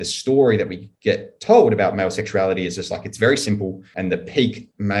the story that we get told about male sexuality is just like, it's very simple. And the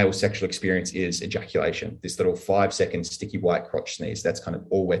peak male sexual experience is ejaculation, this little 5-second sticky white crotch sneeze. That's kind of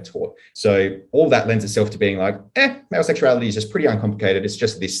all we're taught. So all that lends itself to being like, male sexuality is just pretty uncomplicated. It's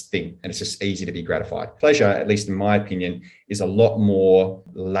just this thing, and it's just easy to be gratified. Pleasure, at least in my opinion, is a lot more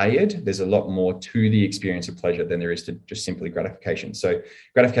layered. There's a lot more to the experience of pleasure than there is to just simply gratification. So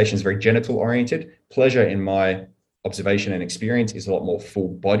gratification is very genital oriented. Pleasure, in my observation and experience, is a lot more full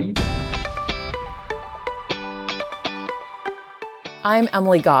bodied. I'm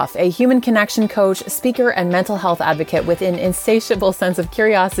Emily Goff, a human connection coach, speaker, and mental health advocate with an insatiable sense of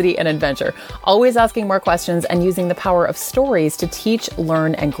curiosity and adventure, always asking more questions and using the power of stories to teach,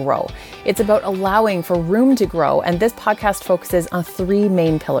 learn, and grow. It's about allowing for room to grow, and this podcast focuses on 3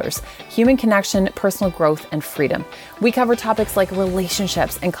 main pillars: human connection, personal growth, and freedom. We cover topics like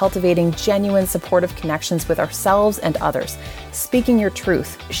relationships and cultivating genuine supportive connections with ourselves and others, speaking your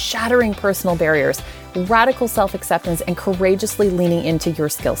truth, shattering personal barriers, radical self-acceptance, and courageously leaning into your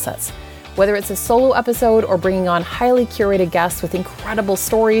skill sets. Whether it's a solo episode or bringing on highly curated guests with incredible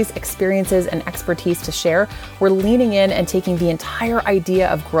stories, experiences, and expertise to share, we're leaning in and taking the entire idea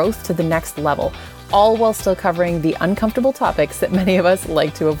of growth to the next level, all while still covering the uncomfortable topics that many of us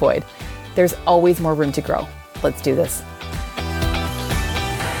like to avoid. There's always more room to grow. Let's do this.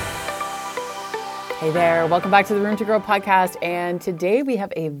 Hey there, welcome back to the Room to Grow podcast. And today we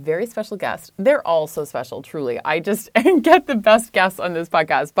have a very special guest. They're all so special, truly. I just get the best guests on this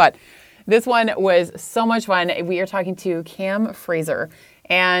podcast, but this one was so much fun. We are talking to Cam Fraser,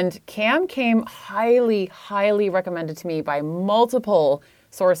 and Cam came highly, highly recommended to me by multiple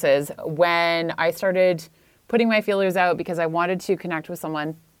sources when I started putting my feelers out because I wanted to connect with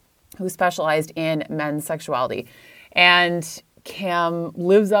someone who specialized in men's sexuality. And Cam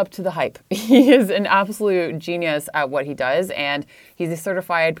lives up to the hype. He is an absolute genius at what he does, and he's a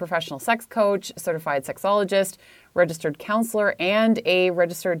certified professional sex coach, certified sexologist, registered counselor, and a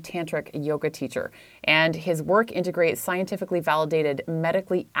registered tantric yoga teacher. And his work integrates scientifically validated,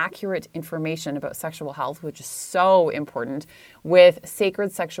 medically accurate information about sexual health, which is so important, with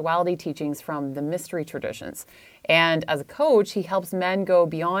sacred sexuality teachings from the mystery traditions. And as a coach, he helps men go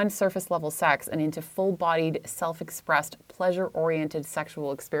beyond surface level sex and into full-bodied, self-expressed, pleasure-oriented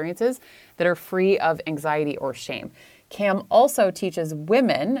sexual experiences that are free of anxiety or shame. Cam also teaches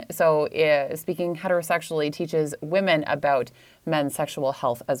women, so speaking heterosexually, teaches women about men's sexual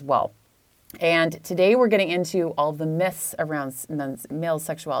health as well. And today we're getting into all the myths around male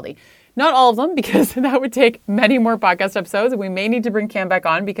sexuality. Not all of them, because that would take many more podcast episodes. We may need to bring Cam back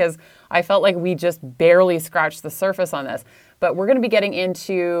on because I felt like we just barely scratched the surface on this. But we're going to be getting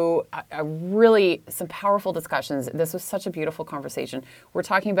into some powerful discussions. This was such a beautiful conversation. We're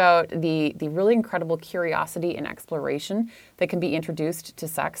talking about the really incredible curiosity and exploration that can be introduced to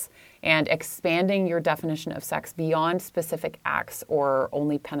sex, and expanding your definition of sex beyond specific acts or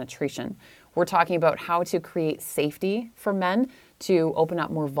only penetration. We're talking about how to create safety for men to open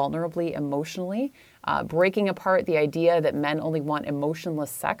up more vulnerably emotionally, breaking apart the idea that men only want emotionless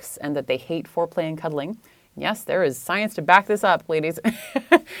sex and that they hate foreplay and cuddling. Yes, there is science to back this up, ladies,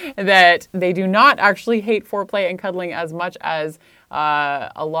 that they do not actually hate foreplay and cuddling as much as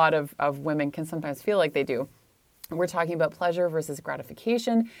a lot of women can sometimes feel like they do. We're talking about pleasure versus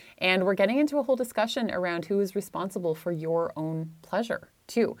gratification, and we're getting into a whole discussion around who is responsible for your own pleasure,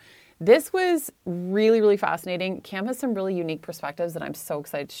 too. This was really, really fascinating. Cam has some really unique perspectives that I'm so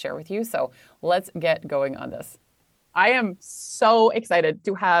excited to share with you, so let's get going on this. I am so excited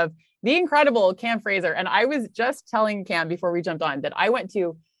to have the incredible Cam Fraser, and I was just telling Cam before we jumped on that I went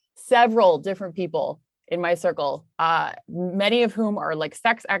to several different people in my circle, many of whom are like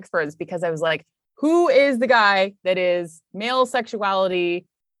sex experts, because I was like, who is the guy that is male sexuality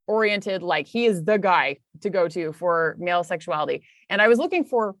oriented? Like, he is the guy to go to for male sexuality. And I was looking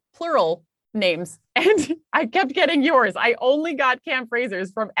for plural names, and I kept getting yours. I only got Cam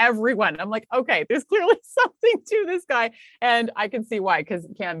Fraser's from everyone. I'm like, okay, there's clearly something to this guy. And I can see why, because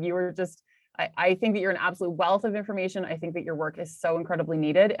Cam, you were just, I think that you're an absolute wealth of information. I think that your work is so incredibly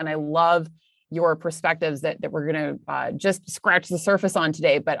needed. And I love your perspectives that we're going to just scratch the surface on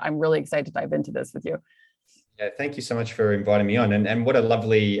today, but I'm really excited to dive into this with you. Yeah, thank you so much for inviting me on, and what a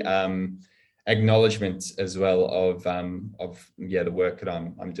lovely acknowledgement as well of the work that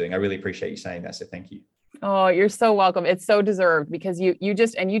I'm doing. I really appreciate you saying that, so thank you. Oh, you're so welcome. It's so deserved, because you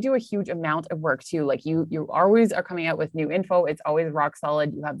do a huge amount of work too. Like you always are coming out with new info. It's always rock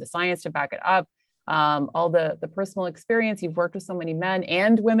solid. You have the science to back it up. All the personal experience. You've worked with so many men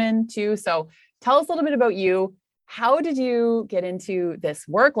and women too. So tell us a little bit about you. How did you get into this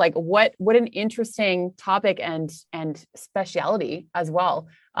work? Like what an interesting topic and speciality as well.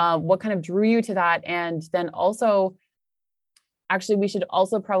 What kind of drew you to that? And then also, actually, we should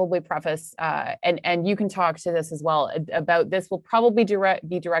also probably preface, and you can talk to this as well, about this will probably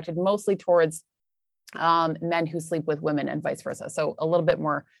be directed mostly towards men who sleep with women and vice versa. So a little bit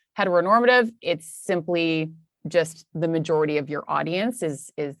more heteronormative. It's simply just the majority of your audience.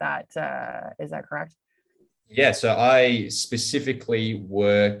 Is that correct? Yeah. So I specifically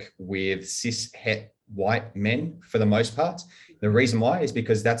work with cis het white men for the most part. The reason why is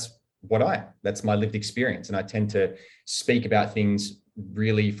because that's my lived experience. And I tend to speak about things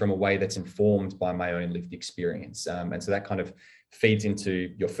really from a way that's informed by my own lived experience. And so that kind of feeds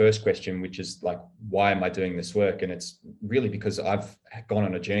into your first question, which is like, why am I doing this work? And it's really because I've gone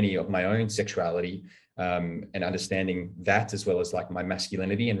on a journey of my own sexuality, and understanding that, as well as like my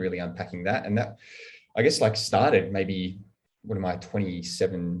masculinity, and really unpacking that. And that, I guess, like started maybe, what am I,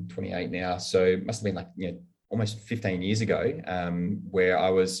 27, 28 now? So it must have been like, almost 15 years ago, where I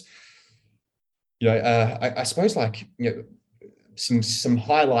was, I suppose like, some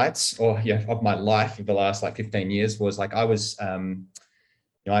highlights of my life of the last like 15 years was like, I was, I'm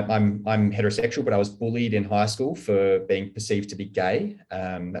heterosexual, but I was bullied in high school for being perceived to be gay.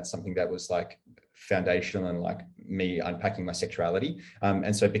 That's something that was like foundational and like me unpacking my sexuality.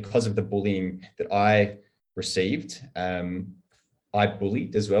 And so because of the bullying that I received, I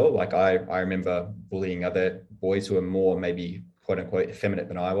bullied as well. Like I remember bullying other boys who are more maybe quote unquote effeminate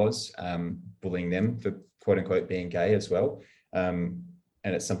than I was, bullying them for quote unquote being gay as well. And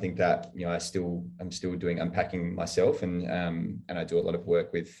it's something that, I'm still doing, unpacking myself. And I do a lot of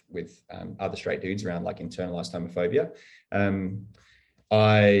work with other straight dudes around like internalized homophobia.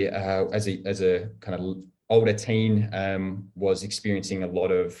 I, as a kind of older teen, was experiencing a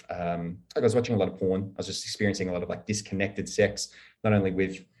lot of, I was watching a lot of porn. I was just experiencing a lot of like disconnected sex, not only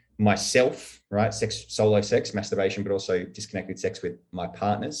with myself, right? Solo sex, masturbation, but also disconnected sex with my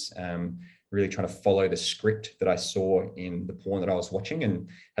partners. Really trying to follow the script that I saw in the porn that I was watching, and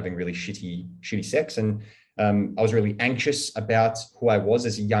having really shitty sex. And I was really anxious about who I was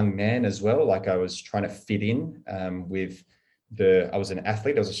as a young man as well. Like I was trying to fit in I was an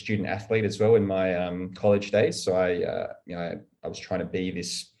athlete. I was a student athlete as well in my college days. So I was trying to be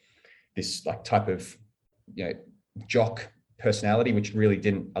this like type of, jock personality, which really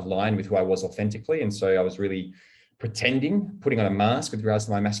didn't align with who I was authentically. And so I was really putting on a mask with regards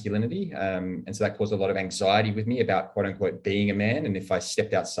to my masculinity. And so that caused a lot of anxiety with me about quote unquote being a man. And if I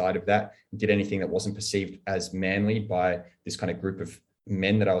stepped outside of that, did anything that wasn't perceived as manly by this kind of group of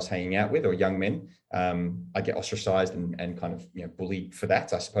men that I was hanging out with, or young men, I get ostracized and kind of, bullied for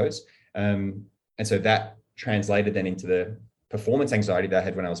that, I suppose. And so that translated then into the performance anxiety that I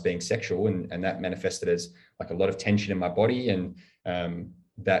had when I was being sexual. And that manifested as like a lot of tension in my body. And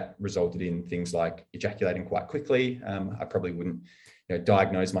that resulted in things like ejaculating quite quickly. I probably wouldn't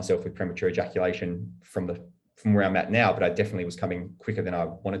diagnose myself with premature ejaculation from where I'm at now, but I definitely was coming quicker than I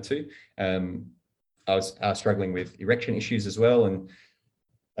wanted to. I was struggling with erection issues as well. And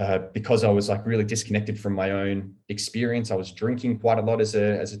because I was like really disconnected from my own experience, I was drinking quite a lot as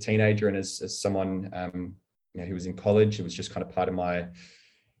a teenager, and as someone who was in college. It was just kind of part of my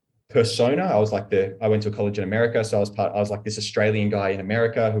persona. I went to a college in America, so I was like this Australian guy in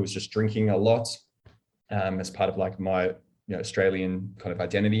America who was just drinking a lot, as part of like my Australian kind of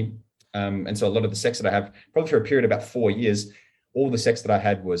identity. And so a lot of the sex that I have, probably for a period of about 4 years, all the sex that I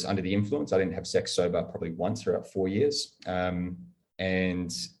had was under the influence. I didn't have sex sober probably once for about 4 years.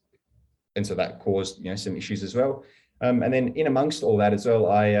 And so that caused, some issues as well. And then in amongst all that as well,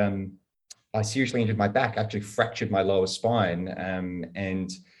 I seriously injured my back, actually fractured my lower spine. And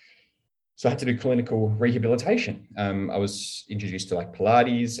so I had to do clinical rehabilitation. I was introduced to like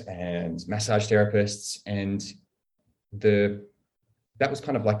Pilates and massage therapists, and that was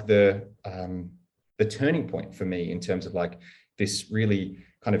kind of like the turning point for me in terms of like this really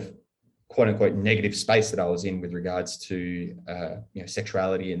kind of quote unquote negative space that I was in with regards to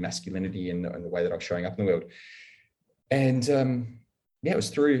sexuality and masculinity and the way that I was showing up in the world. And it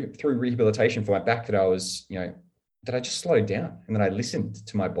was through rehabilitation for my back that I was that I just slowed down, and that I listened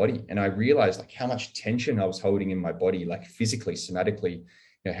to my body, and I realized like how much tension I was holding in my body, like physically, somatically,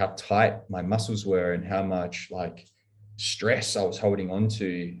 how tight my muscles were, and how much like stress I was holding on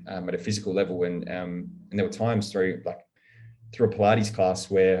to at a physical level. And there were times through a Pilates class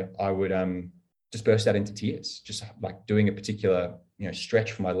where I would just burst out into tears, just like doing a particular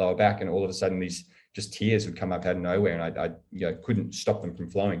stretch for my lower back, and all of a sudden these just tears would come up out of nowhere, and I couldn't stop them from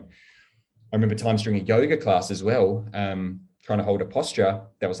flowing. I remember times during a yoga class as well, trying to hold a posture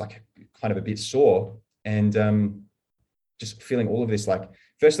that was like kind of a bit sore, and just feeling all of this, like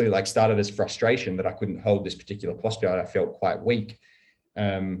firstly like started as frustration that I couldn't hold this particular posture. I felt quite weak.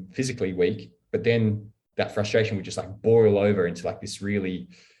 physically weak, but then that frustration would just like boil over into like this really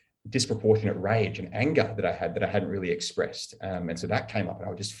disproportionate rage and anger that I hadn't really expressed. And so that came up, and I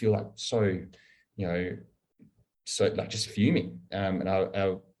would just feel like so like just fuming. And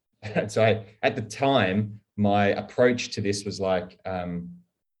so at the time, my approach to this was like,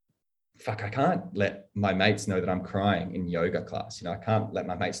 fuck, I can't let my mates know that I'm crying in yoga class. I can't let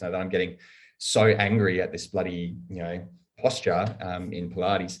my mates know that I'm getting so angry at this bloody, posture in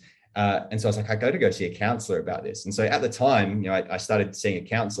Pilates. And so I was like, I got to go see a counselor about this. And so at the time, I started seeing a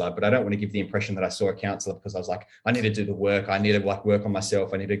counselor, but I don't want to give the impression that I saw a counselor because I was like, I need to do the work. I need to like work on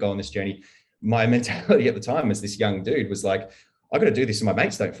myself. I need to go on this journey. My mentality at the time as this young dude was like, I got to do this so my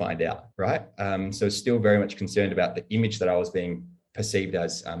mates don't find out. Right. So still very much concerned about the image that I was being perceived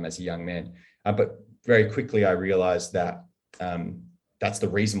as a young man. But very quickly I realized that that's the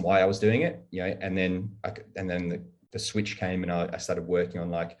reason why I was doing it, and then the switch came, and I started working on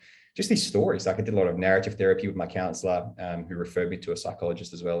like just these stories. Like I did a lot of narrative therapy with my counselor, who referred me to a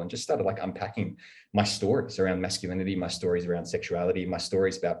psychologist as well, and just started like unpacking my stories around masculinity, my stories around sexuality, my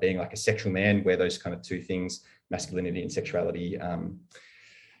stories about being like a sexual man, where those kind of two things, masculinity and sexuality,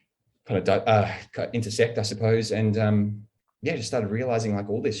 intersect, I suppose. And just started realizing like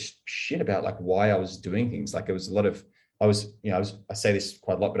all this shit about like why I was doing things. Like it was a lot of, I say this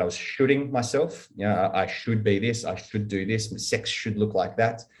quite a lot, but I was shooting myself. I should be this, I should do this, sex should look like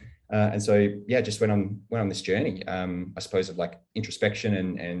that. And so, just went on this journey, I suppose, of like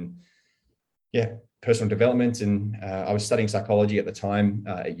introspection and personal development. And I was studying psychology at the time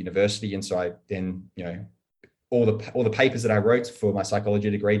at university. And so I then, all the papers that I wrote for my psychology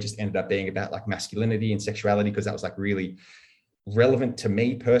degree just ended up being about like masculinity and sexuality, because that was like really relevant to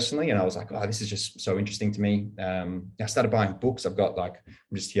me personally. And I was like, oh, this is just so interesting to me. I started buying books. I've got like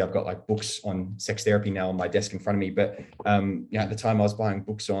books on sex therapy now on my desk in front of me. But at the time I was buying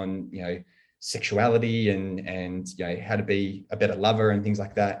books on, sexuality and how to be a better lover and things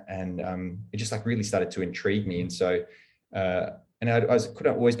like that. And it just like really started to intrigue me. And so, and I could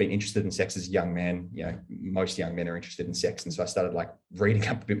have always been interested in sex as a young man. Most young men are interested in sex. And so I started like reading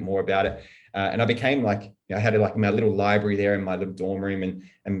up a bit more about it. And I became like, I had like my little library there in my little dorm room.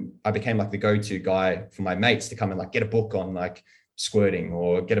 And I became like the go-to guy for my mates to come and like get a book on like squirting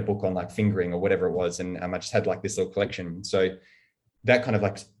or get a book on like fingering or whatever it was. And I just had like this little collection. So that kind of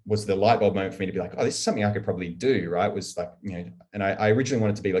like was the light bulb moment for me to be like, oh, this is something I could probably do, right? Was like, and I originally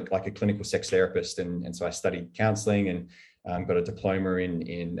wanted to be like a clinical sex therapist. And so I studied counseling and got a diploma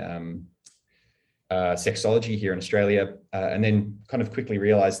in sexology here in Australia. And then kind of quickly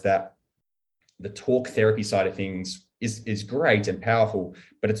realized that the talk therapy side of things is great and powerful,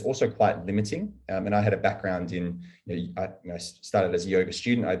 but it's also quite limiting. And I had a background in, I started as a yoga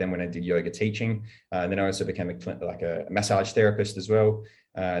student. I then went and did yoga teaching. And then I also became a massage therapist as well.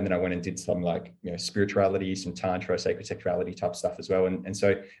 And then I went and did some like, spirituality, some tantra, sacred sexuality type stuff as well. And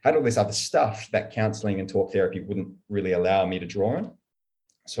so I had all this other stuff that counseling and talk therapy wouldn't really allow me to draw on.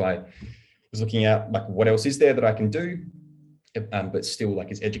 So I was looking at like, what else is there that I can do? But still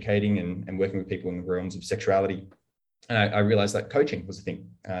like is educating and working with people in the realms of sexuality. And I realized that coaching was a thing,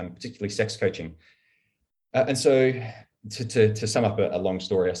 particularly sex coaching. And so to sum up a long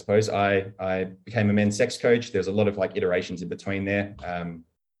story, I suppose, I became a men's sex coach. There's a lot of like iterations in between there. I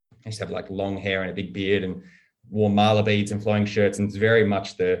used to have like long hair and a big beard and wore mala beads and flowing shirts. And it's very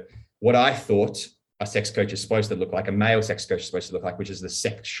much what I thought a sex coach is supposed to look like, a male sex coach is supposed to look like, which is the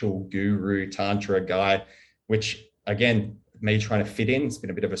sexual guru, tantra guy, which again, me trying to fit in, it's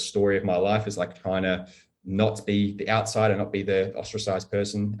been a bit of a story of my life, is like trying to not be the outsider, not be the ostracized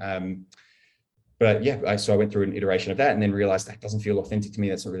person. So I went through an iteration of that and then realized that doesn't feel authentic to me.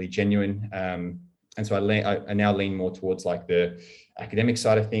 That's not really genuine. And so I now lean more towards like the academic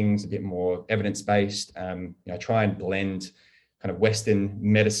side of things, a bit more evidence-based. I try and blend kind of Western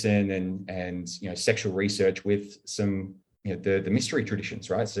medicine and sexual research with some the mystery traditions,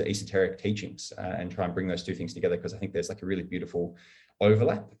 right? So esoteric teachings, and try and bring those two things together, because I think there's like a really beautiful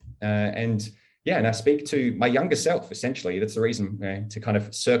overlap. And I speak to my younger self, essentially. That's the reason, to kind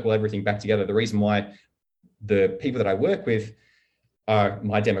of circle everything back together. The reason why the people that I work with are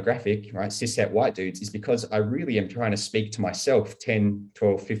my demographic, right? Cishet white dudes, is because I really am trying to speak to myself 10,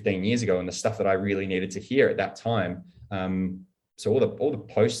 12, 15 years ago and the stuff that I really needed to hear at that time. So all the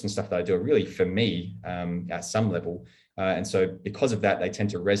posts and stuff that I do are really for me at some level. And so because of that, they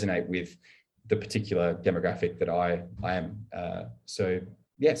tend to resonate with the particular demographic that I am. So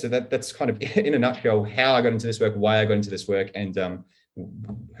that's kind of in a nutshell how I got into this work, why I got into this work, and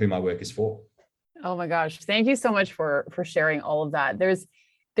who my work is for. Oh my gosh. Thank you so much for sharing all of that. There's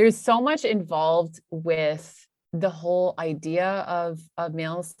so much involved with the whole idea of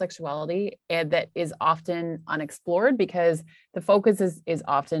male sexuality, and that is often unexplored because the focus is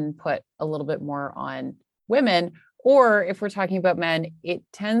often put a little bit more on women. Or if we're talking about men, it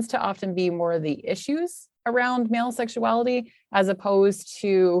tends to often be more the issues around male sexuality as opposed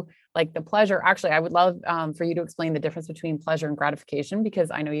to like the pleasure. Actually, I would love for you to explain the difference between pleasure and gratification,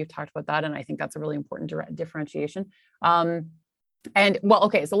 because I know you've talked about that, and I think that's a really important differentiation. And well,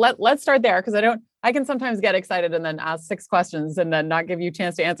 okay, so let's start there, because I can sometimes get excited and then ask 6 questions and then not give you a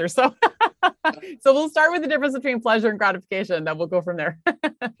chance to answer. So so we'll start with the difference between pleasure and gratification, then we'll go from there.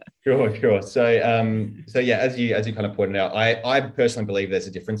 Sure. So yeah, as you kind of pointed out, I personally believe there's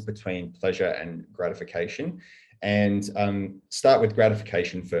a difference between pleasure and gratification, and start with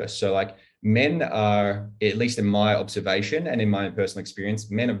gratification first. So like men are, at least in my observation and in my personal experience,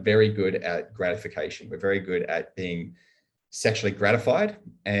 men are very good at gratification. We're very good at being sexually gratified.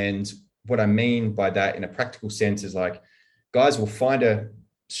 And what I mean by that in a practical sense is like guys will find a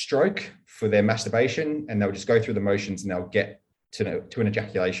stroke for their masturbation and they'll just go through the motions and they'll get to an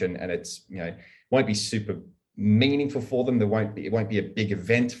ejaculation, and it's, won't be super meaningful for them. It won't be a big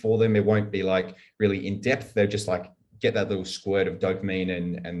event for them. It won't be like really in depth. They'll just like get that little squirt of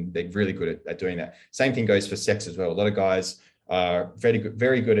dopamine, and they're really good at doing that. Same thing goes for sex as well. A lot of guys are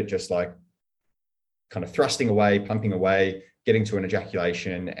very good at just like kind of thrusting away, pumping away, getting to an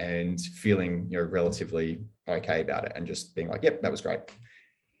ejaculation and feeling, relatively okay about it and just being like, yep, that was great.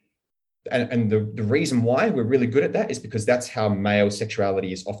 And the reason why we're really good at that is because that's how male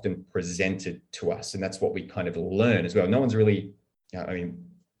sexuality is often presented to us. And that's what we kind of learn as well. No one's really, I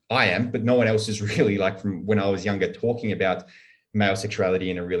am, but no one else is really, like from when I was younger, talking about male sexuality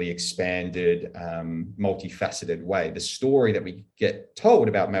in a really expanded, multifaceted way. The story that we get told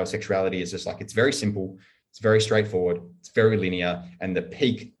about male sexuality is just like, it's very simple. It's very straightforward. It's very linear. And the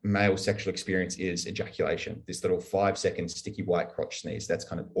peak male sexual experience is ejaculation, this little 5-second sticky white crotch sneeze. That's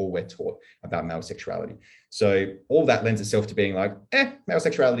kind of all we're taught about male sexuality. So all that lends itself to being like, male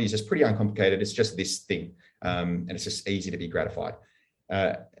sexuality is just pretty uncomplicated. It's just this thing. And it's just easy to be gratified.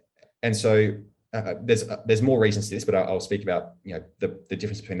 And so there's more reasons to this, but I'll speak about, the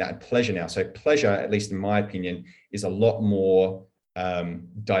difference between that and pleasure now. So pleasure, at least in my opinion, is a lot more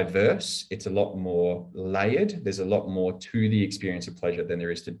diverse. It's a lot more layered. There's a lot more to the experience of pleasure than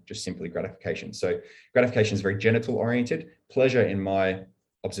there is to just simply gratification. So gratification is very genital oriented. Pleasure, in my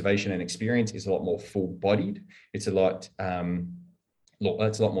observation and experience, is a lot more full bodied. It's a lot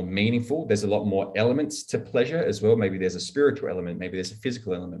more meaningful. There's a lot more elements to pleasure as well. Maybe there's a spiritual element, maybe there's a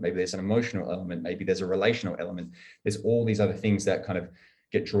physical element, maybe there's an emotional element, maybe there's a relational element. There's all these other things that kind of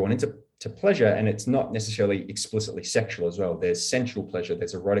get drawn into pleasure, and it's not necessarily explicitly sexual as well. There's sensual pleasure,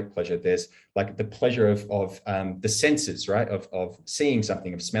 there's erotic pleasure, there's like the pleasure of the senses, right? Of seeing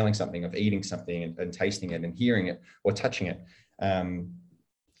something, of smelling something, of eating something and tasting it and hearing it or touching it. And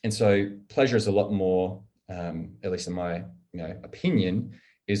so pleasure is a lot more, at least in my opinion,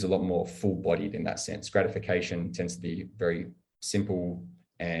 is a lot more full-bodied in that sense. Gratification tends to be very simple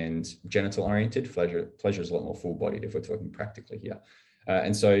and genital oriented. Pleasure is a lot more full-bodied if we're talking practically here.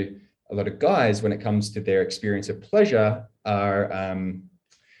 And so a lot of guys, when it comes to their experience of pleasure, are,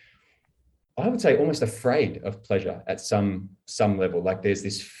 I would say, almost afraid of pleasure at some level. Like there's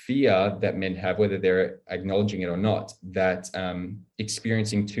this fear that men have, whether they're acknowledging it or not, that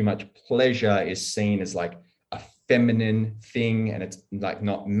experiencing too much pleasure is seen as like a feminine thing, and it's like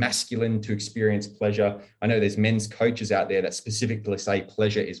not masculine to experience pleasure. I know there's men's coaches out there that specifically say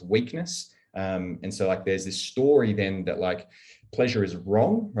pleasure is weakness. And so like there's this story then that like pleasure is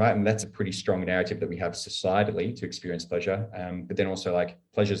wrong, right? And that's a pretty strong narrative that we have societally to experience pleasure. But then also like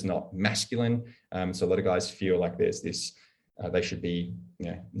pleasure is not masculine. So a lot of guys feel like there's this, they should be,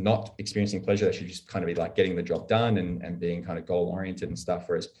 not experiencing pleasure. They should just kind of be like getting the job done and being kind of goal oriented and stuff.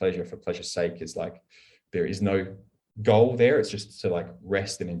 Whereas pleasure for pleasure's sake is like, there is no goal there. It's just to like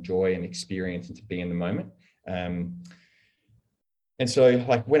rest and enjoy and experience and to be in the moment. And so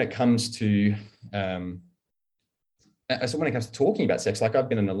like when it comes to, so when it comes to talking about sex, like I've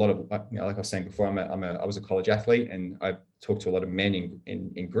been in a lot of, like I was saying before, I was a college athlete, and I talked to a lot of men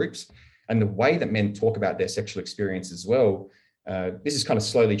in groups, and the way that men talk about their sexual experience as well, this is kind of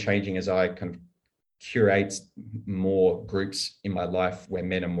slowly changing as I kind of curate more groups in my life where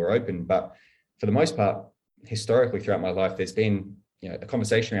men are more open. But for the most part, historically throughout my life, there's been, a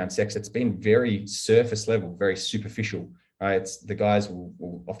conversation around sex that's been very surface level, very superficial, right? It's the guys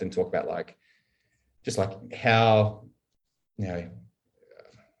will often talk about like, just like how,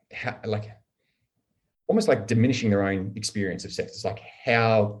 like almost like diminishing their own experience of sex. It's like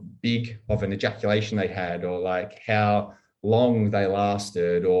how big of an ejaculation they had, or like how long they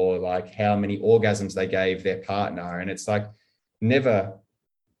lasted or like how many orgasms they gave their partner. And it's like never,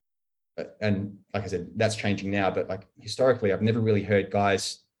 and like I said, that's changing now, but like historically, I've never really heard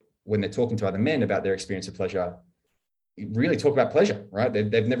guys when they're talking to other men about their experience of pleasure, really talk about pleasure, right?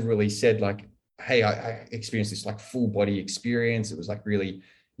 They've never really said like, hey, I experienced this like full body experience. It was like really,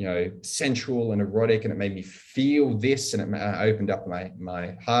 sensual and erotic, and it made me feel this, and it opened up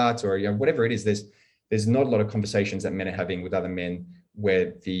my heart, or whatever it is. There's not a lot of conversations that men are having with other men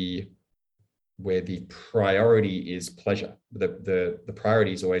where the priority is pleasure. The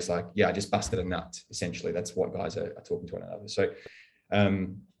priority is always like, yeah, I just busted a nut. Essentially, that's what guys are talking to one another. So,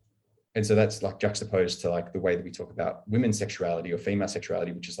 and so that's like juxtaposed to like the way that we talk about women's sexuality or female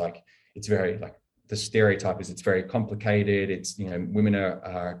sexuality, which is like, it's very like, the stereotype is it's very complicated. It's, women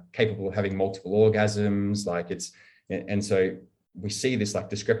are capable of having multiple orgasms. Like and so we see this like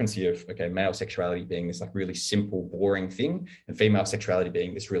discrepancy of, okay, male sexuality being this like really simple, boring thing, and female sexuality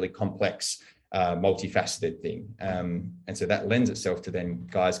being this really complex, multifaceted thing. And so that lends itself to then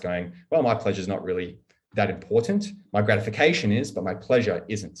guys going, well, my pleasure is not really that important. My gratification is, but my pleasure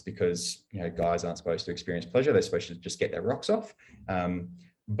isn't, because, guys aren't supposed to experience pleasure. They're supposed to just get their rocks off.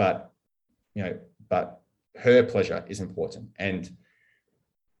 But her pleasure is important. And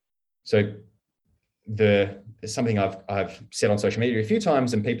so something I've said on social media a few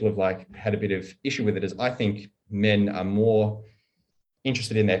times, and people have like had a bit of issue with it, is I think men are more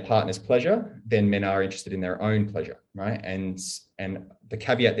interested in their partner's pleasure than men are interested in their own pleasure, right? And the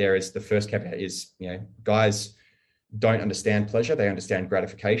caveat there is, the first caveat is, guys don't understand pleasure. They understand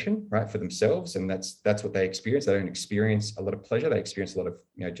gratification, right, for themselves. And that's what they experience. They don't experience a lot of pleasure. They experience a lot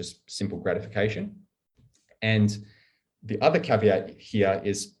of, just simple gratification. And the other caveat here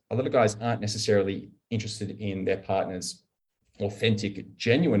is, a lot of guys aren't necessarily interested in their partner's authentic,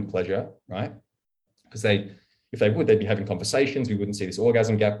 genuine pleasure, right? Because if they would, they'd be having conversations. We wouldn't see this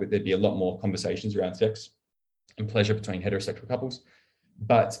orgasm gap, but there'd be a lot more conversations around sex and pleasure between heterosexual couples.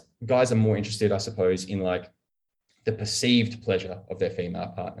 But guys are more interested, I suppose, in like the perceived pleasure of their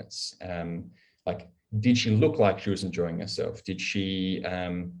female partners. Like, did she look like she was enjoying herself? Did she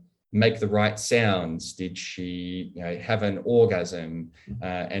make the right sounds? Did she, have an orgasm?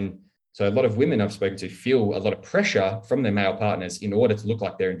 And so a lot of women I've spoken to feel a lot of pressure from their male partners in order to look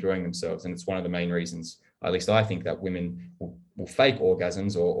like they're enjoying themselves. And it's one of the main reasons, at least I think, that women will fake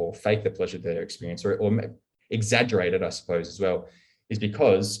orgasms or fake the pleasure they're experiencing, or exaggerate it, I suppose, as well, is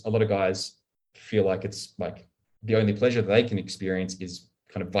because a lot of guys feel like it's like the only pleasure that they can experience is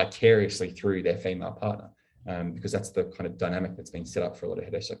kind of vicariously through their female partner, because that's the kind of dynamic that's been set up for a lot of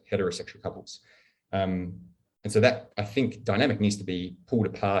heterosexual couples. And so that, I think, dynamic needs to be pulled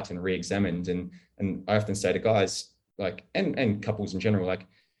apart and re-examined. And I often say to guys, like, and couples in general, like,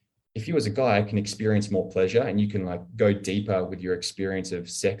 if you as a guy can experience more pleasure, and you can like go deeper with your experience of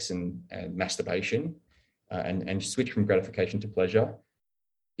sex and masturbation, and switch from gratification to pleasure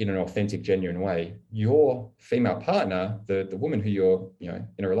in an authentic, genuine way, your female partner, the woman who you're,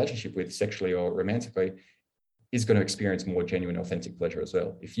 in a relationship with sexually or romantically, is going to experience more genuine, authentic pleasure as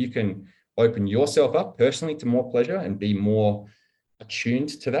well. If you can open yourself up personally to more pleasure and be more attuned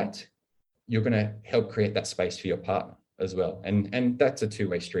to that, you're going to help create that space for your partner as well. And that's a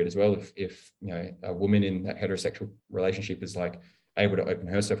two-way street as well. If a woman in that heterosexual relationship is like able to open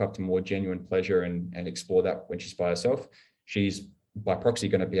herself up to more genuine pleasure and explore that when she's by herself, she's by proxy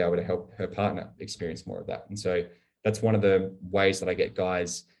going to be able to help her partner experience more of that. And so that's one of the ways that I get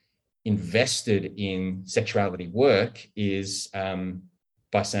guys invested in sexuality work, is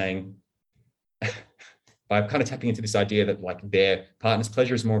by saying, by kind of tapping into this idea that like their partner's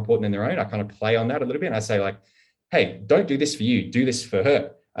pleasure is more important than their own. I kind of play on that a little bit, and I say like, hey, don't do this for you, do this for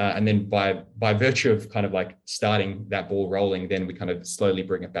her. And then by virtue of kind of like starting that ball rolling, then we kind of slowly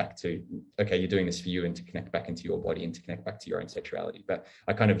bring it back to, okay, you're doing this for you and to connect back into your body and to connect back to your own sexuality. But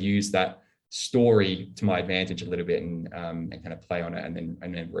I kind of use that story to my advantage a little bit, and kind of play on it, and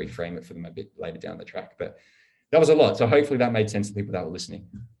then reframe it for them a bit later down the track. But that was a lot. So hopefully that made sense to people that were listening.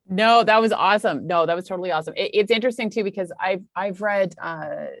 No, that was awesome. No, that was totally awesome. It's interesting too, because I've read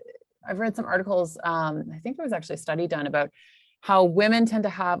some articles. I think there was actually a study done about how women tend to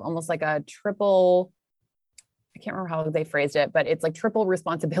have almost like a triple, I can't remember how they phrased it, but it's like triple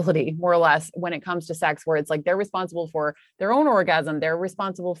responsibility, more or less, when it comes to sex, where it's like they're responsible for their own orgasm, they're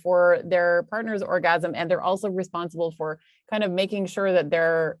responsible for their partner's orgasm, and they're also responsible for kind of making sure that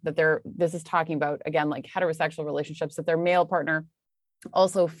this is talking about, again, like heterosexual relationships, that their male partner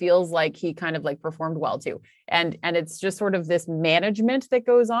also feels like he kind of like performed well too. And it's just sort of this management that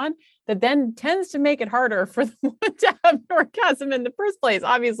goes on that then tends to make it harder for the woman to have an orgasm in the first place,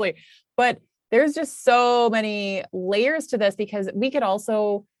 obviously. But there's just so many layers to this, because we could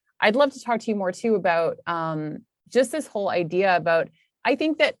also, I'd love to talk to you more too about just this whole idea about, I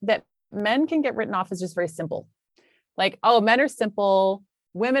think that men can get written off as just very simple. Like, oh, men are simple,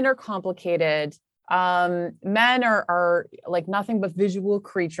 women are complicated, men are like nothing but visual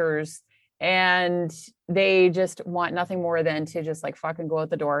creatures, and they just want nothing more than to just like fucking go out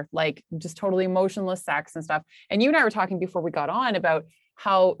the door, like just totally emotionless sex and stuff. And you and I were talking before we got on about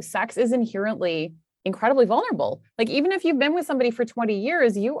how sex is inherently incredibly vulnerable. Like, even if you've been with somebody for 20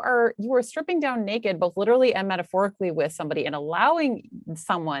 years, you are stripping down naked, both literally and metaphorically, with somebody, and allowing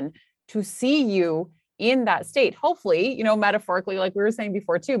someone to see you in that state, hopefully, metaphorically, like we were saying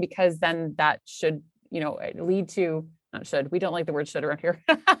before too, because then that should, lead to, not should, we don't like the word should around here.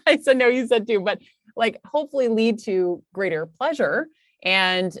 I said, no, you said too, but like hopefully lead to greater pleasure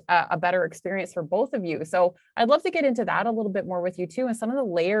and a better experience for both of you. So I'd love to get into that a little bit more with you too, and some of the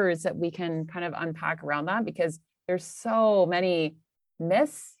layers that we can kind of unpack around that, because there's so many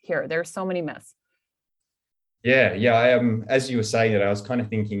myths here. There's so many myths. Yeah. I as you were saying that, I was kind of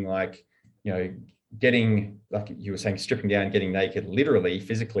thinking like, getting, like you were saying, stripping down, getting naked, literally,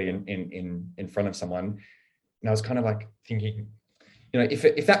 physically in front of someone. And I was kind of like thinking,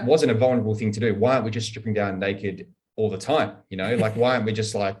 if that wasn't a vulnerable thing to do, why aren't we just stripping down naked all the time? Like, why aren't we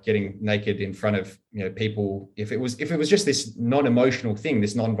just like getting naked in front of, people? If it was just this non-emotional thing,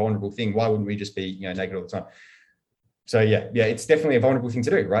 this non-vulnerable thing, why wouldn't we just be, naked all the time? So yeah, it's definitely a vulnerable thing to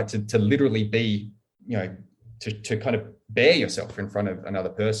do, right? To literally be, to kind of bare yourself in front of another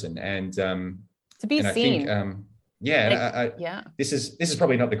person. And, to be seen. I think, this is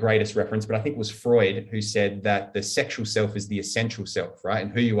probably not the greatest reference, but I think it was Freud who said that the sexual self is the essential self, right?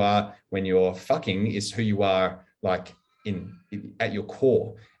 And who you are when you're fucking is who you are, like at your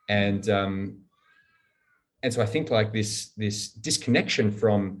core. And so I think like this disconnection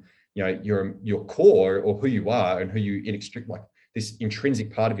from, your core, or who you are and who you like this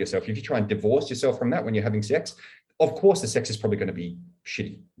intrinsic part of yourself. If you try and divorce yourself from that when you're having sex, of course the sex is probably going to be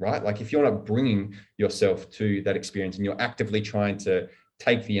shitty, right? Like if you're not bringing yourself to that experience and you're actively trying to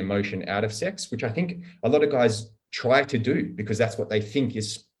take the emotion out of sex, which I think a lot of guys try to do because that's what they think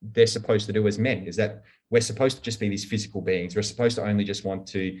they're supposed to do as men, is that we're supposed to just be these physical beings. We're supposed to only just want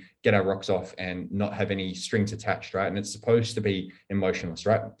to get our rocks off and not have any strings attached, right? And it's supposed to be emotionless,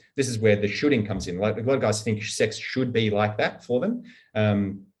 right? This is where the shoulding comes in. Like a lot of guys think sex should be like that for them,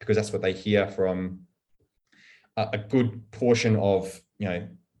 because that's what they hear from a good portion of,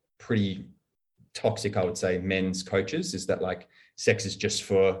 pretty toxic, I would say, men's coaches, is that like sex is just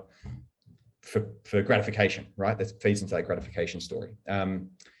for gratification, right? That feeds into that gratification story. And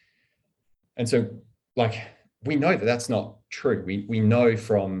so like, we know that that's not true. We know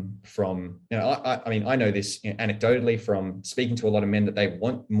from I know this anecdotally from speaking to a lot of men, that they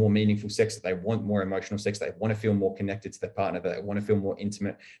want more meaningful sex, that they want more emotional sex, they want to feel more connected to their partner, that they want to feel more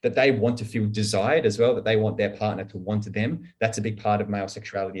intimate, that they want to feel desired as well, that they want their partner to want to them. That's a big part of male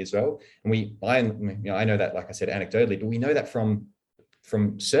sexuality as well. And I know that, like I said, anecdotally, but we know that from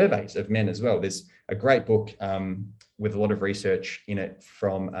surveys of men as well. There's a great book with a lot of research in it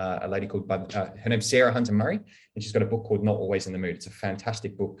from a lady called, her name's Sarah Hunter Murray, and she's got a book called Not Always in the Mood. It's a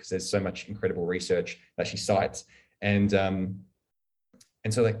fantastic book because there's so much incredible research that she cites. And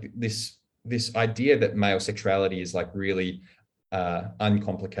so like this idea that male sexuality is like really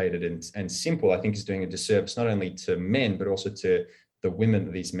uncomplicated and simple, I think is doing a disservice not only to men, but also to the women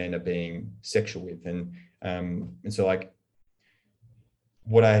that these men are being sexual with. And so like,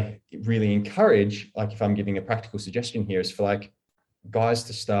 what I really encourage, like if I'm giving a practical suggestion here, is for like guys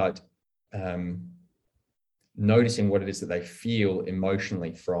to start noticing what it is that they feel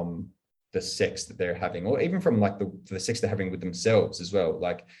emotionally from the sex that they're having, or even from like the sex they're having with themselves as well.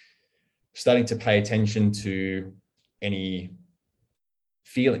 Like starting to pay attention to any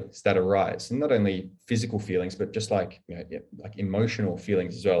feelings that arise, and not only physical feelings, but just like, like emotional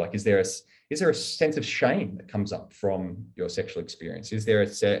feelings as well. Like, is there a sense of shame that comes up from your sexual experience? Is there a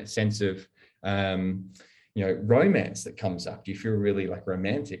sense of, romance that comes up? Do you feel really like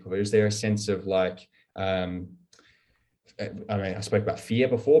romantic? Or is there a sense of like, I spoke about fear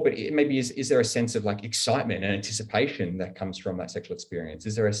before, but is there a sense of like excitement and anticipation that comes from that sexual experience?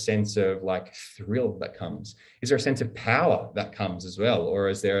 Is there a sense of like thrill that comes? Is there a sense of power that comes as well? Or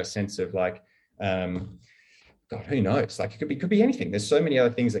is there a sense of like, God, who knows? Like it could be anything. There's so many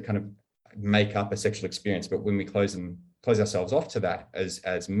other things that kind of make up a sexual experience, but when we close ourselves off to that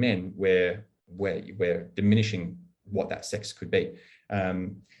as men, we're diminishing what that sex could be.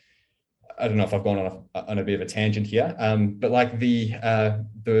 I don't know if I've gone on a bit of a tangent here, but like the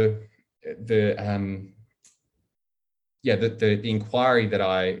the inquiry that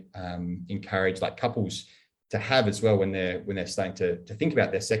I encourage like couples to have as well when they're starting to think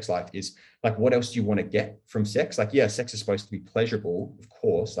about their sex life is like, what else do you want to get from sex? Like, yeah, sex is supposed to be pleasurable, of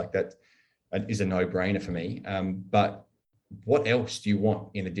course, like that is a no-brainer for me. But what else do you want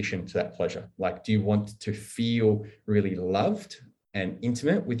in addition to that pleasure? Like, do you want to feel really loved and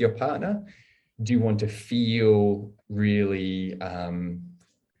intimate with your partner? Do you want to feel really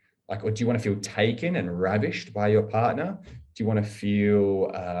or do you want to feel taken and ravished by your partner? Do you want to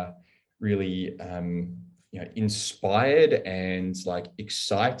feel really inspired and like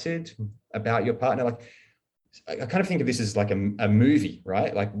excited about your partner? Like, I kind of think of this as like a movie,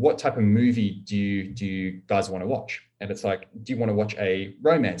 right? Like, what type of movie do you guys want to watch? And it's like, do you want to watch a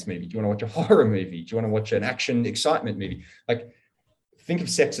romance movie? Do you want to watch a horror movie? Do you want to watch an action excitement movie? Like, think of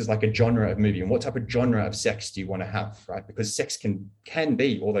sex as like a genre of movie, and what type of genre of sex do you want to have, right? Because sex can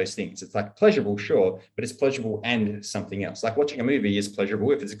be all those things. It's like pleasurable, sure, but it's pleasurable and something else. Like watching a movie is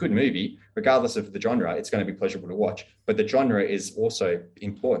pleasurable. If it's a good movie, regardless of the genre, it's going to be pleasurable to watch. But the genre is also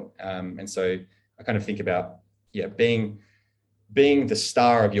important. And so I kind of think about, being the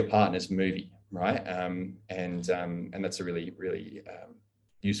star of your partner's movie, right? And that's a really, really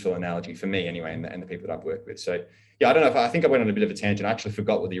useful analogy for me anyway, and the people that I've worked with. So yeah, I don't know I think I went on a bit of a tangent. I actually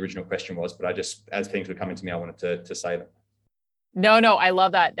forgot what the original question was, but I just, as things were coming to me, I wanted to say them. No, I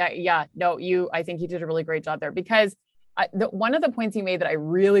love that. I think you did a really great job there, because one of the points you made that I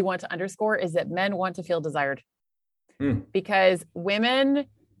really want to underscore is that men want to feel desired. Because women,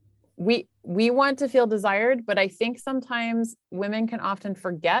 we want to feel desired, but I think sometimes women can often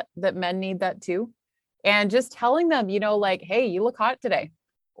forget that men need that too. And just telling them, like, hey, you look hot today,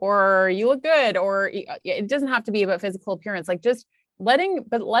 or you look good, or it doesn't have to be about physical appearance, like just letting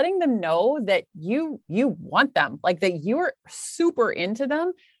them know that you want them, like that you're super into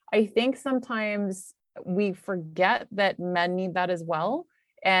them. I think sometimes we forget that men need that as well.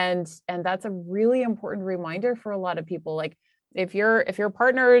 And that's a really important reminder for a lot of people. Like if you're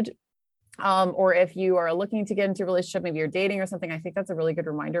partnered, or if you are looking to get into a relationship, maybe you're dating or something, I think that's a really good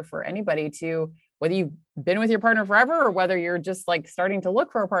reminder for anybody to, whether you've been with your partner forever or whether you're just like starting to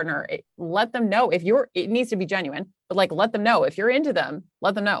look for a partner, let them know it needs to be genuine, but like, let them know if you're into them,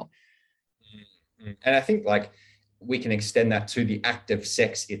 let them know. And I think like we can extend that to the act of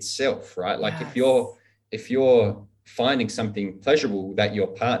sex itself, right? Like Yes. if you're finding something pleasurable that your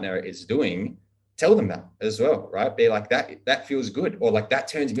partner is doing, tell them that as well, right? Be like, that feels good, or like that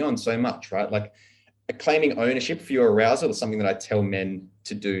turns me on so much, right? Like claiming ownership for your arousal is something that I tell men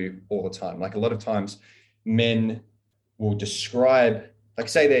to do all the time. Like a lot of times men will describe, like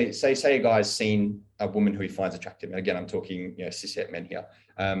say a guy's seen a woman who he finds attractive. And again, I'm talking, cishet men here.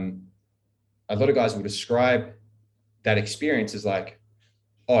 A lot of guys will describe that experience as like,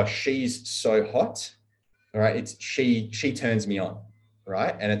 oh, she's so hot, all right? It's she turns me on,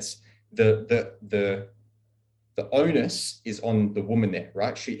 right? And it's the onus is on the woman there,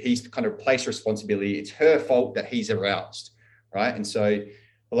 right? He's kind of placed responsibility. It's her fault that he's aroused, right? And so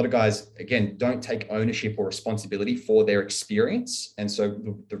a lot of guys, again, don't take ownership or responsibility for their experience. And so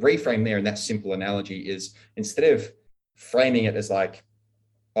the reframe there in that simple analogy is, instead of framing it as like,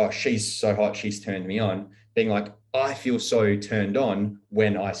 oh, she's so hot, she's turned me on, being like, I feel so turned on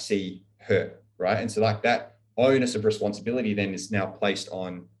when I see her, right? And so like that onus of responsibility then is now placed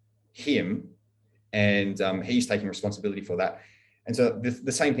on him, and he's taking responsibility for that. And so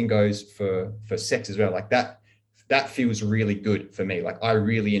the same thing goes for sex as well. Like that feels really good for me. Like I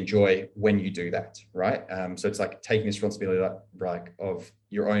really enjoy when you do that, right? So it's like taking responsibility like of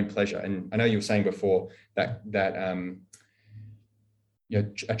your own pleasure. And I know you were saying before that that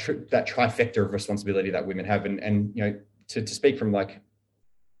trifecta of responsibility that women have, and to speak from like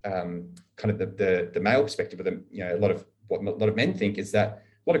kind of the male perspective of them, a lot of men think is that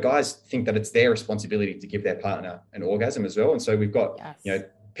a lot of guys think that it's their responsibility to give their partner an orgasm as well. And so we've got, yes,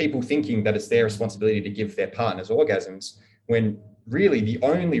 people thinking that it's their responsibility to give their partners orgasms, when really the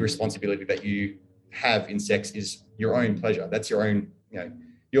only responsibility that you have in sex is your own pleasure. That's your own,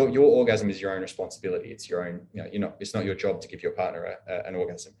 your orgasm is your own responsibility. It's your own, it's not your job to give your partner an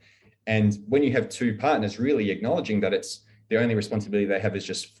orgasm. And when you have two partners really acknowledging that it's the only responsibility they have is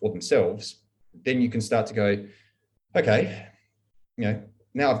just for themselves, then you can start to go, okay,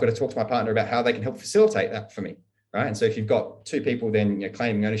 now I've got to talk to my partner about how they can help facilitate that for me, right? And so if you've got two people then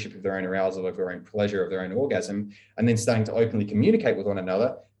claiming ownership of their own arousal, of their own pleasure, of their own orgasm, and then starting to openly communicate with one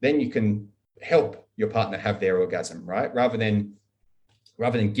another, then you can help your partner have their orgasm, right? Rather than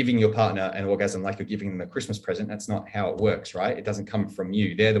giving your partner an orgasm like you're giving them a Christmas present. That's not how it works, right? It doesn't come from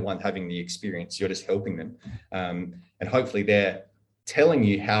you. They're the one having the experience. You're just helping them. And hopefully they're telling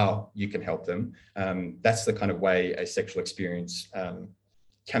you how you can help them. That's the kind of way a sexual experience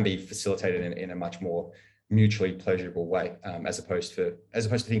can be facilitated in a much more mutually pleasurable way, as opposed to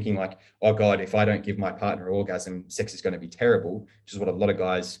thinking like, oh God, if I don't give my partner an orgasm, sex is going to be terrible, which is what a lot of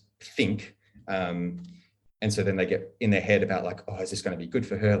guys think. And so then they get in their head about like, oh, is this going to be good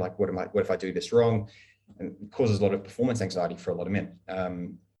for her? Like, what if I do this wrong? And it causes a lot of performance anxiety for a lot of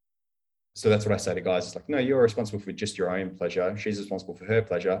men. So that's what I say to guys. It's like, no, you're responsible for just your own pleasure. She's responsible for her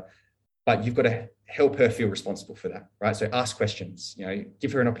pleasure, but you've got to help her feel responsible for that, right? So ask questions,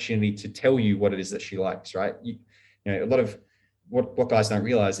 give her an opportunity to tell you what it is that she likes, right? A lot of what guys don't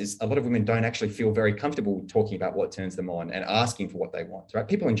realize is a lot of women don't actually feel very comfortable talking about what turns them on and asking for what they want, right?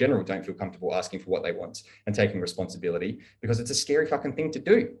 People in general don't feel comfortable asking for what they want and taking responsibility because it's a scary fucking thing to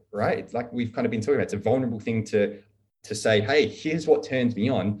do, right? It's like we've kind of been talking about, it's a vulnerable thing to say, hey, here's what turns me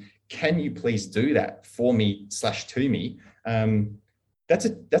on. Can you please do that for me / to me? That's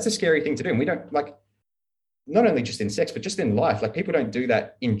a scary thing to do. And we don't like, not only just in sex, but just in life, like people don't do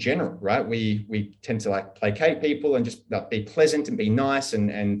that in general, right? We tend to like placate people and just like, be pleasant and be nice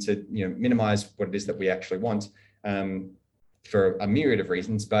and to, minimize what it is that we actually want for a myriad of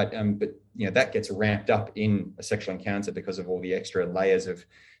reasons. But that gets ramped up in a sexual encounter because of all the extra layers of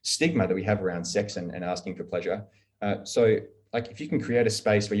stigma that we have around sex and asking for pleasure. So like if you can create a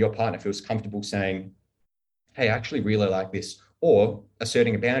space where your partner feels comfortable saying, hey, I actually really like this, or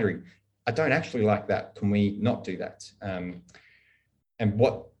asserting a boundary, I don't actually like that. Can we not do that? And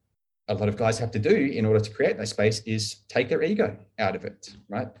what a lot of guys have to do in order to create that space is take their ego out of it,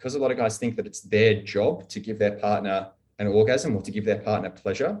 right? Because a lot of guys think that it's their job to give their partner an orgasm or to give their partner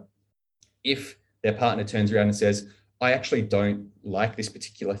pleasure. If their partner turns around and says, I actually don't like this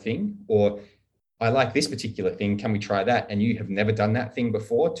particular thing, or I like this particular thing, can we try that? And you have never done that thing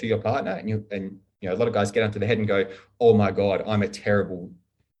before to your partner. And a lot of guys get onto the head and go, oh my God, I'm a terrible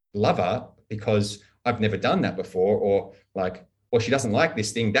lover because I've never done that before, or she doesn't like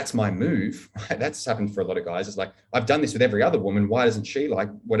this thing, that's my move. That's happened for a lot of guys. It's like, I've done this with every other woman, why doesn't she like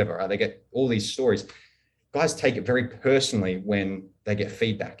whatever? They get all these stories. Guys take it very personally when they get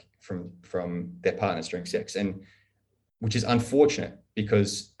feedback from their partners during sex, and which is unfortunate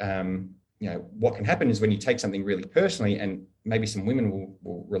because what can happen is when you take something really personally, and maybe some women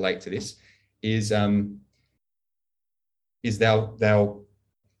will relate to this, is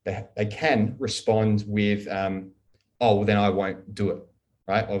they can respond with, oh, well, then I won't do it,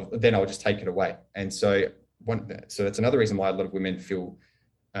 right? Or then I'll just take it away. And so that's another reason why a lot of women feel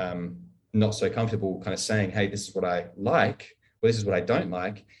not so comfortable kind of saying, hey, this is what I like, or this is what I don't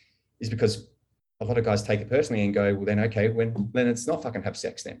like, is because a lot of guys take it personally and go, well, then, okay, then it's not fucking have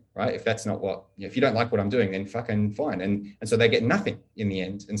sex then, right? If that's not if you don't like what I'm doing, then fucking fine. And so they get nothing in the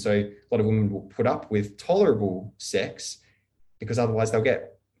end. And so a lot of women will put up with tolerable sex because otherwise they'll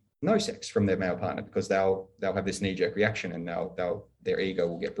get no sex from their male partner because they'll have this knee-jerk reaction and their ego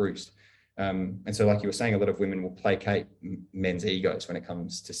will get bruised. And so like you were saying, a lot of women will placate men's egos when it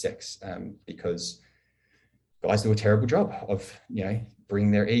comes to sex because guys do a terrible job of,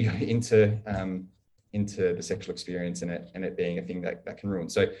 bringing their ego into the sexual experience and it being a thing that can ruin.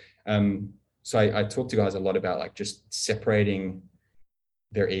 So I talk to guys a lot about like just separating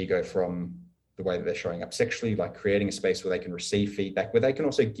their ego from the way that they're showing up sexually, like creating a space where they can receive feedback, where they can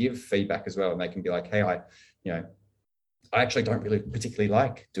also give feedback as well. And they can be like, hey, I actually don't really particularly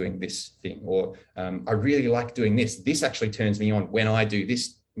like doing this thing, or I really like doing this. This actually turns me on when I do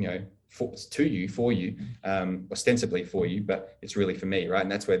this, for you, ostensibly for you, but it's really for me, right? And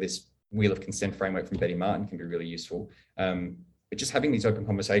that's where this wheel of consent framework from Betty Martin can be really useful. But just having these open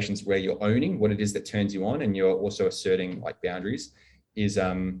conversations where you're owning what it is that turns you on and you're also asserting like boundaries is,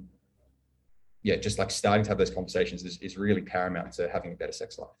 just like starting to have those conversations is really paramount to having a better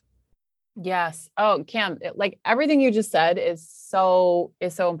sex life. Yes. Oh, Cam, like everything you just said is so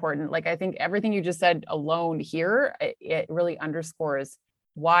important. Like, I think everything you just said alone here, it really underscores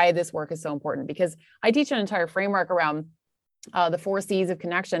why this work is so important, because I teach an entire framework around the 4 C's of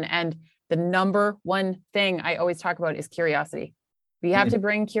connection. And the number one thing I always talk about is curiosity. We have to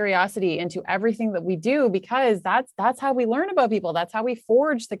bring curiosity into everything that we do, because that's how we learn about people. That's how we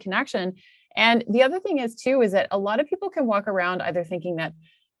forge the connection. And the other thing is too, is that a lot of people can walk around either thinking that,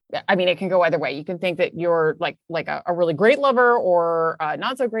 I mean, it can go either way. You can think that you're like a really great lover or a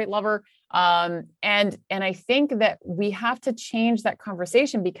not so great lover. And I think that we have to change that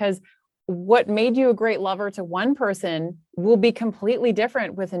conversation, because what made you a great lover to one person will be completely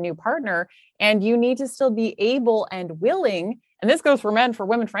different with a new partner. And you need to still be able and willing, and this goes for men, for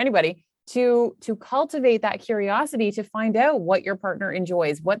women, for anybody, to cultivate that curiosity to find out what your partner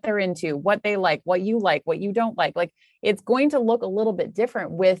enjoys, what they're into, what they like, what you don't like. Like, it's going to look a little bit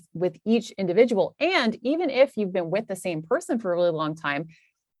different with each individual. And even if you've been with the same person for a really long time,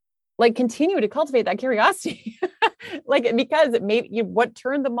 like continue to cultivate that curiosity. Like, because what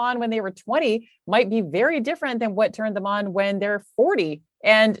turned them on when they were 20 might be very different than what turned them on when they're 40.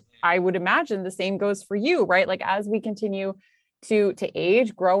 And I would imagine the same goes for you, right? Like as we continue to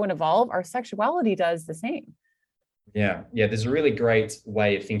age, grow, and evolve, our sexuality does the same. Yeah. There's a really great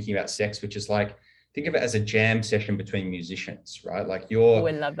way of thinking about sex, which is like, think of it as a jam session between musicians, right? Like I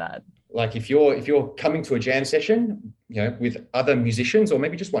love that. Like if you're coming to a jam session, with other musicians, or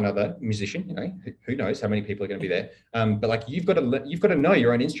maybe just one other musician, who knows how many people are going to be there. But like you've got to know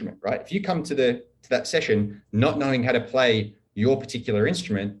your own instrument, right? If you come to that session not knowing how to play your particular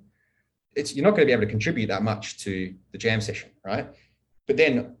instrument, you're not going to be able to contribute that much to the jam session, right? But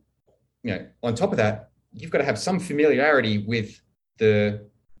then, on top of that, you've got to have some familiarity with the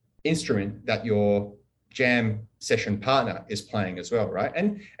instrument that your jam session partner is playing as well, right?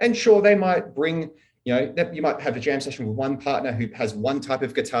 And sure, they might bring, that you might have a jam session with one partner who has one type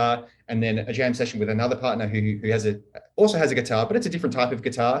of guitar, and then a jam session with another partner who also has a guitar, but it's a different type of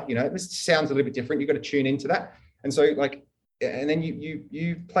guitar. This sounds a little bit different. You've got to tune into that, and so and then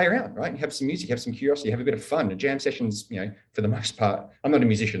you play around, right? You have some music, you have some curiosity, you have a bit of fun. And jam sessions, for the most part, I'm not a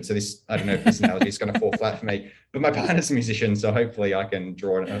musician, so I don't know if this analogy is going to fall flat for me, but my partner's a musician, so hopefully I can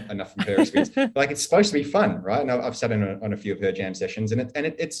draw enough from her experience. Like it's supposed to be fun, right? And I've sat in on a few of her jam sessions, and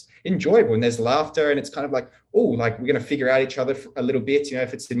it's enjoyable, and there's laughter, and it's kind of like, oh, like we're going to figure out each other a little bit.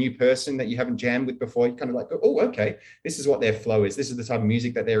 If it's a new person that you haven't jammed with before, you kind of like, oh, okay, this is what their flow is. This is the type of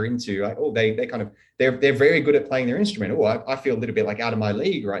music that they're into. Like, oh, they're very good at playing their instrument. Oh, I feel a little bit like out of my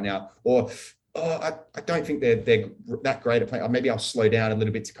league right now. Or, I don't think they're that great at playing. Or maybe I'll slow down a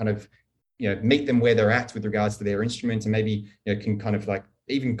little bit to kind of, meet them where they're at with regards to their instrument, and maybe, can kind of like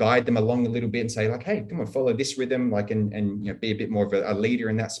even guide them along a little bit and say like, hey, come on, follow this rhythm, like, and be a bit more of a leader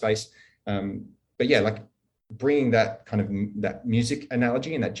in that space. But yeah, like bringing that kind of that music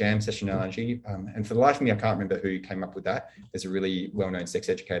analogy and that jam session analogy. And for the life of me, I can't remember who came up with that. There's a really well-known sex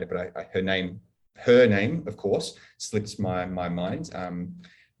educator, but her name, of course, slips my mind.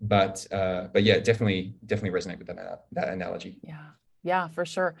 But yeah, definitely resonate with that analogy. Yeah, for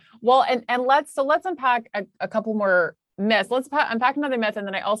sure. Well, and let's unpack a couple more myths. Let's unpack another myth. And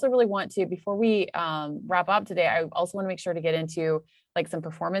then I also really want to, before we wrap up today, I also want to make sure to get into like some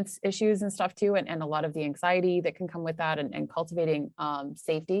performance issues and stuff too, and a lot of the anxiety that can come with that, and cultivating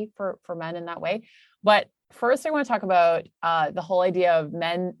safety for men in that way. But first, I want to talk about the whole idea of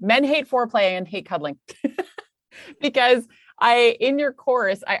men hate foreplay and hate cuddling. Because in your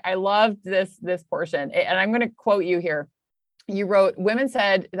course, I loved this portion, and I'm going to quote you here. You wrote, women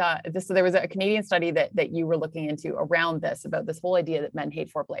said this, so there was a Canadian study that you were looking into around this, about this whole idea that men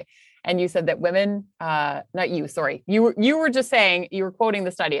hate foreplay. And you said that women, not you, sorry, you were just saying, you were quoting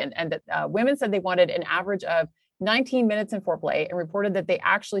the study, and that women said they wanted an average of 19 minutes in foreplay, and reported that they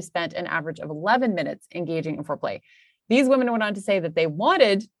actually spent an average of 11 minutes engaging in foreplay. These women went on to say that they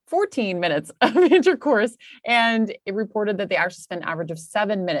wanted 14 minutes of intercourse, and it reported that they actually spent an average of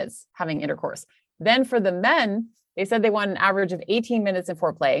 7 minutes having intercourse. Then for the men, they said they wanted an average of 18 minutes in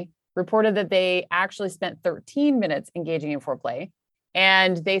foreplay, reported that they actually spent 13 minutes engaging in foreplay.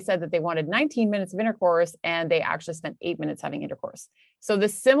 And they said that they wanted 19 minutes of intercourse, and they actually spent 8 minutes having intercourse. So the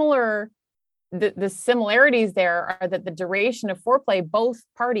similarities there are that the duration of foreplay, both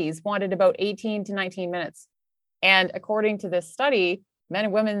parties wanted about 18 to 19 minutes. And according to this study, men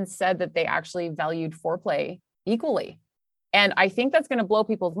and women said that they actually valued foreplay equally. And I think that's going to blow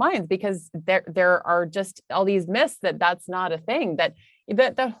people's minds, because there are just all these myths that that's not a thing. That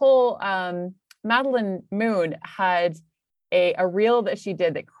whole Madeline Moon had a reel that she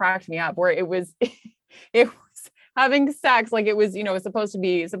did that cracked me up, where it was having sex, like it was, supposed to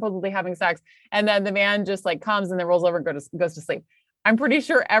be supposedly having sex, and then the man just like comes and then rolls over and goes to sleep. I'm pretty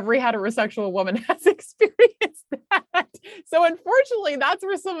sure every heterosexual woman has experienced that. So unfortunately, that's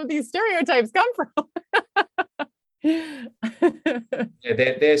where some of these stereotypes come from. Yeah,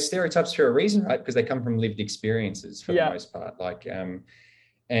 they're stereotypes for a reason, right? Because they come from lived experiences for the most part. Like,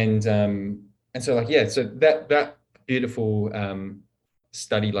 and so like, yeah, so that beautiful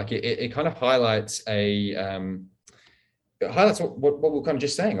study, like it kind of highlights what we're kind of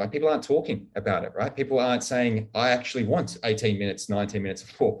just saying. Like, people aren't talking about it, right? People aren't saying, I actually want 18 minutes, 19 minutes of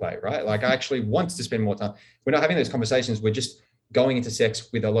foreplay, right? Like, I actually want to spend more time. We're not having those conversations. We're just going into sex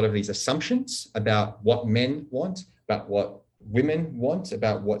with a lot of these assumptions about what men want, about what women want,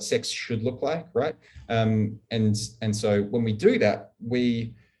 about what sex should look like, right? And so when we do that,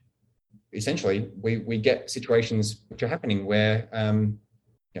 we essentially get situations which are happening where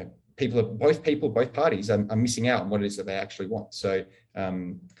both parties are missing out on what it is that they actually want. So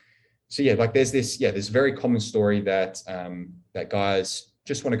yeah, like there's this very common story that that guys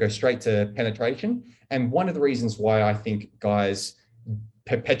just want to go straight to penetration. And one of the reasons why I think guys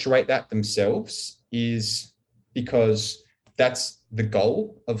perpetuate that themselves is because that's the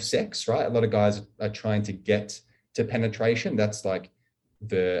goal of sex, right? A lot of guys are trying to get to penetration. That's like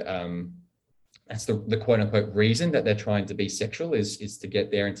the quote unquote reason that they're trying to be sexual is to get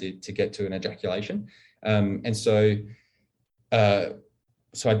there and to get to an ejaculation. And so I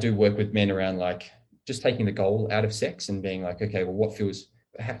do work with men around like just taking the goal out of sex and being like, okay, well,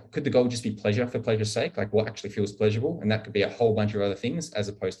 could the goal just be pleasure for pleasure's sake? Like what actually feels pleasurable? And that could be a whole bunch of other things as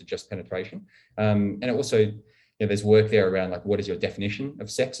opposed to just penetration. And it also, there's work there around like, what is your definition of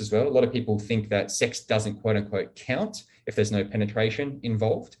sex as well? A lot of people think that sex doesn't quote unquote count if there's no penetration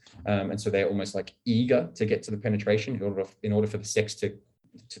involved. And so they're almost like eager to get to the penetration in order for the sex to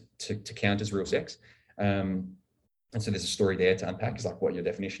count as real sex. And so there's a story there to unpack is like what your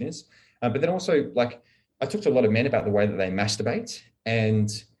definition is. But then also like, I talked to a lot of men about the way that they masturbate, and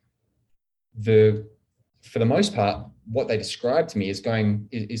for the most part, what they describe to me is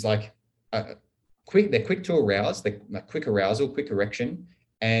like they're quick to arouse, they're like quick arousal, quick erection,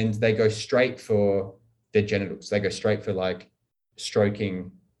 and they go straight for their genitals. They go straight for like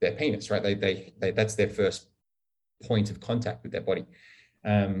stroking their penis, right? They that's their first point of contact with their body.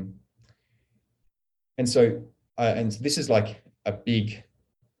 And so this is like a big,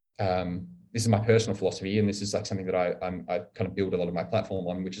 this is my personal philosophy, and this is like something that I kind of build a lot of my platform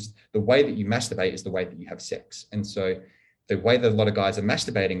on, which is the way that you masturbate is the way that you have sex. And so the way that a lot of guys are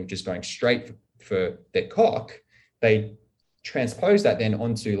masturbating, which is going straight for their cock, they transpose that then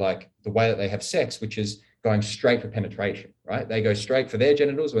onto like the way that they have sex, which is going straight for penetration, right? They go straight for their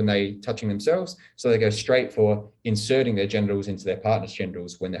genitals when they're touching themselves. So they go straight for inserting their genitals into their partner's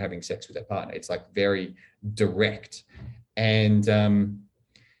genitals when they're having sex with their partner. It's like very direct. And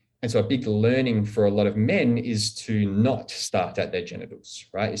so a big learning for a lot of men is to not start at their genitals,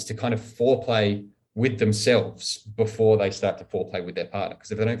 right? Is to kind of foreplay with themselves before they start to foreplay with their partner.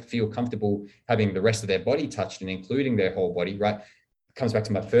 Because if they don't feel comfortable having the rest of their body touched and including their whole body, right? It comes back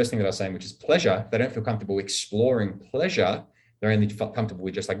to my first thing that I was saying, which is pleasure. If they don't feel comfortable exploring pleasure, they're only comfortable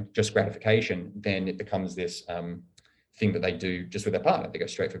with just gratification, then it becomes this thing that they do just with their partner. They go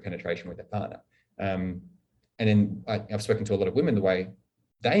straight for penetration with their partner. And then I've spoken to a lot of women the way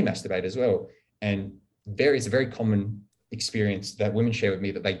they masturbate as well. And it's a very common experience that women share with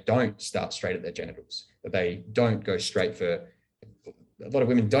me that they don't start straight at their genitals, that they don't go straight for, a lot of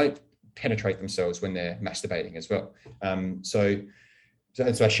women don't penetrate themselves when they're masturbating as well. So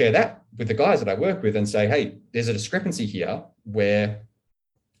I share that with the guys that I work with and say, hey, there's a discrepancy here where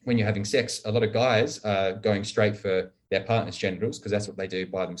when you're having sex, a lot of guys are going straight for their partner's genitals because that's what they do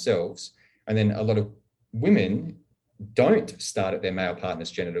by themselves. And then a lot of women don't start at their male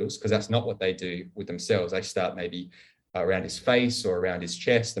partner's genitals because that's not what they do with themselves. They start maybe around his face or around his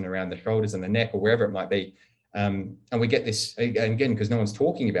chest and around the shoulders and the neck or wherever it might be. And we get this, again, because no one's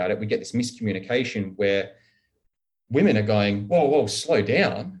talking about it, we get this miscommunication where women are going, whoa, slow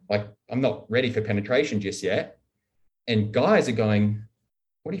down. Like, I'm not ready for penetration just yet. And guys are going,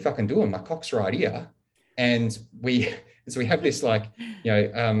 what are you fucking doing? My cock's right here. And so we have this like,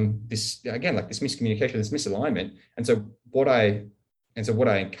 this, again, like this miscommunication, this misalignment. And so what I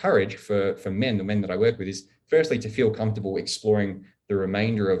encourage for men, the men that I work with, is firstly to feel comfortable exploring the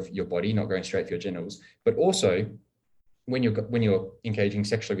remainder of your body, not going straight for your genitals, but also when you're engaging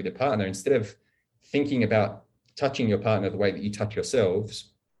sexually with your partner, instead of thinking about touching your partner the way that you touch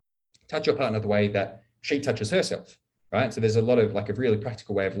yourselves, touch your partner the way that she touches herself, right? So there's a lot of like a really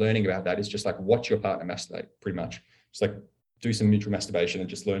practical way of learning about that is just like watch your partner masturbate, pretty much. Just like do some mutual masturbation and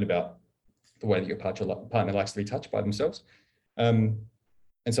just learn about the way that your partner likes to be touched by themselves.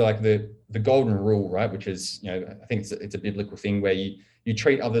 And so like the golden rule, right, which is, I think it's a biblical thing where you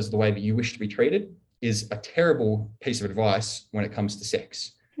treat others the way that you wish to be treated, is a terrible piece of advice when it comes to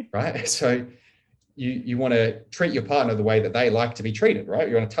sex, right? So you want to treat your partner the way that they like to be treated, right?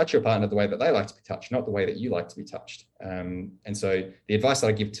 You want to touch your partner the way that they like to be touched, not the way that you like to be touched. And so the advice that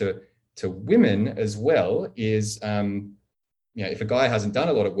I give to women as well is, if a guy hasn't done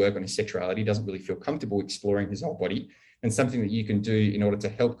a lot of work on his sexuality, doesn't really feel comfortable exploring his whole body, and something that you can do in order to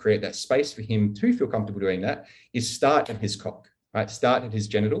help create that space for him to feel comfortable doing that is start at his cock, right? Start at his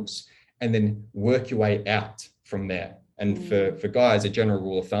genitals and then work your way out from there. And for guys, a general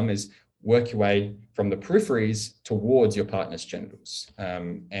rule of thumb is work your way from the peripheries towards your partner's genitals.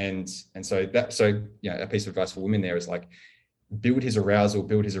 And so a piece of advice for women there is like build his arousal,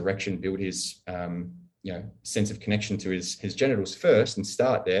 build his erection, build his sense of connection to his genitals first and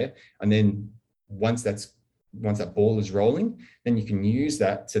start there. And then once that ball is rolling, then you can use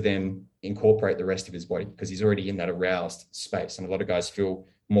that to then incorporate the rest of his body, because he's already in that aroused space. And a lot of guys feel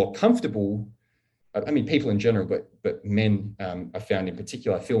more comfortable. I mean, people in general, but men are found in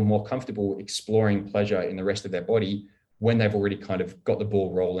particular, feel more comfortable exploring pleasure in the rest of their body when they've already kind of got the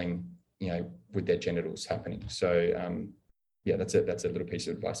ball rolling, with their genitals happening. So that's a little piece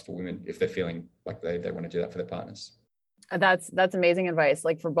of advice for women if they're feeling like they want to do that for their partners. That's amazing advice,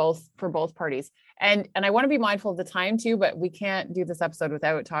 like for both parties. And I want to be mindful of the time too, but we can't do this episode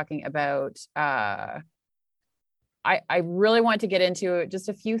without talking about, I really want to get into just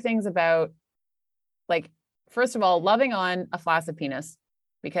a few things about, like, first of all, loving on a flaccid penis,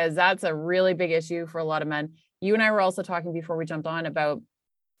 because that's a really big issue for a lot of men. You and I were also talking before we jumped on about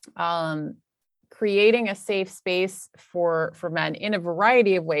creating a safe space for men in a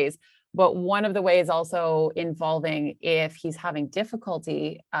variety of ways. But one of the ways also involving if he's having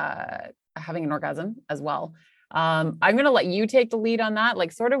difficulty having an orgasm as well. I'm going to let you take the lead on that,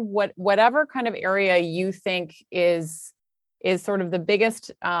 like sort of whatever kind of area you think is sort of the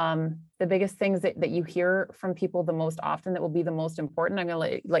biggest things that you hear from people the most often that will be the most important. I'm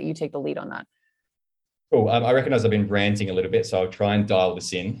going to let you take the lead on that. Cool. I recognize I've been ranting a little bit, so I'll try and dial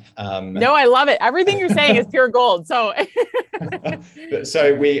this in. No, I love it. Everything you're saying is pure gold. So,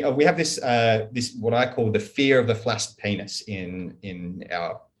 so we have this what I call the fear of the flaccid penis in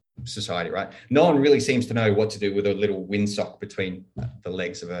our society, right? No one really seems to know what to do with a little windsock between the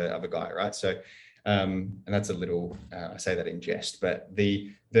legs of a guy, right? So, and that's a little I say that in jest, but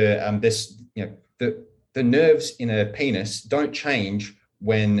the nerves in a penis don't change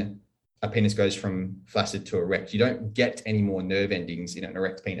when a penis goes from flaccid to erect. You don't get any more nerve endings in an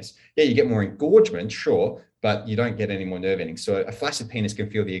erect penis. Yeah, you get more engorgement, sure, but you don't get any more nerve endings. So a flaccid penis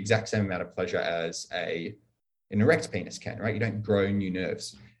can feel the exact same amount of pleasure as an erect penis can, right? You don't grow new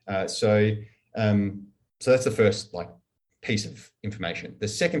nerves. So that's the first piece of information. The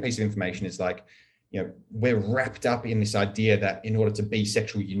second piece of information is we're wrapped up in this idea that in order to be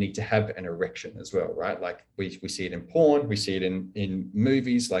sexual, you need to have an erection as well, right? Like we see it in porn, we see it in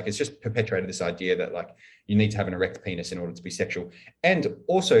movies. Like it's just perpetuated this idea that you need to have an erect penis in order to be sexual. And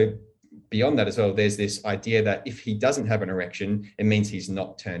also beyond that as well, there's this idea that if he doesn't have an erection, it means he's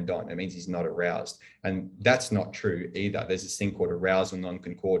not turned on. It means he's not aroused. And that's not true either. There's this thing called arousal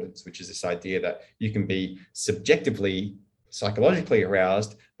non-concordance, which is this idea that you can be subjectively psychologically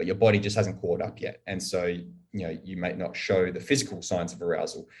aroused, but your body just hasn't caught up yet. And so, you may not show the physical signs of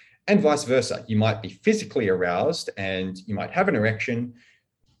arousal, and vice versa. You might be physically aroused and you might have an erection,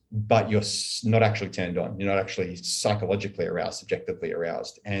 but you're not actually turned on. You're not actually psychologically aroused, subjectively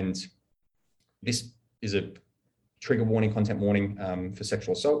aroused. And this is a trigger warning, content warning for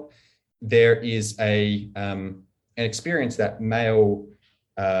sexual assault. There is an experience that male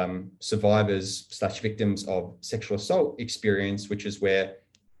survivors / victims of sexual assault experience, which is where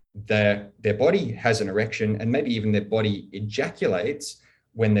their body has an erection and maybe even their body ejaculates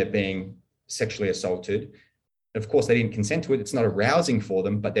when they're being sexually assaulted. Of course, they didn't consent to it. It's not arousing for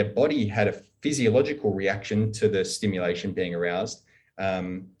them, but their body had a physiological reaction to the stimulation being aroused,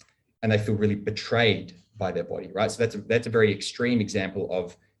 and they feel really betrayed by their body, right? So that's a very extreme example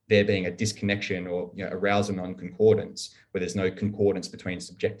of there being a disconnection or arousal non-concordance, where there's no concordance between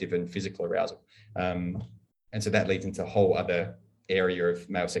subjective and physical arousal. And so that leads into a whole other area of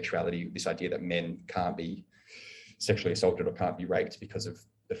male sexuality, this idea that men can't be sexually assaulted or can't be raped because of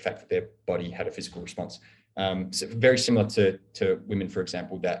the fact that their body had a physical response. So very similar to women, for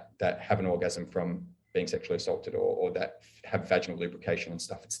example, that have an orgasm from being sexually assaulted or that have vaginal lubrication and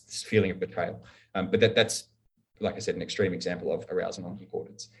stuff. It's this feeling of betrayal. But that's, like I said, an extreme example of arousal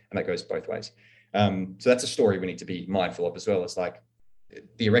non-concordance, and that goes both ways. So that's a story we need to be mindful of as well. It's like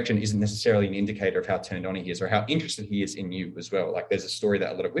the erection isn't necessarily an indicator of how turned on he is or how interested he is in you as well. Like there's a story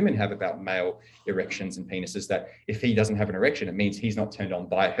that a lot of women have about male erections and penises, that if he doesn't have an erection, it means he's not turned on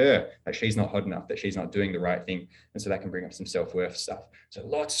by her, that she's not hot enough, that she's not doing the right thing. And so that can bring up some self-worth stuff. So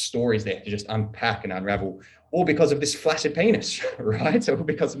lots of stories there to just unpack and unravel, all because of this flaccid penis, right? So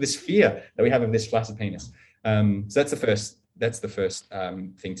because of this fear that we have of this flaccid penis. So that's the first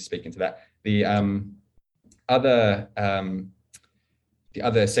thing to speak into that. The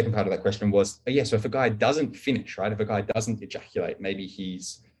other second part of that question was, so if a guy doesn't finish, right? If a guy doesn't ejaculate, maybe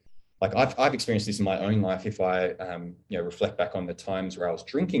he's like, I've experienced this in my own life. If I, reflect back on the times where I was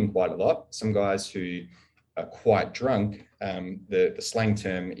drinking quite a lot, some guys who are quite drunk, the slang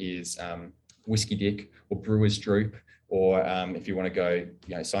term is whiskey dick or brewer's droop, or if you want to go,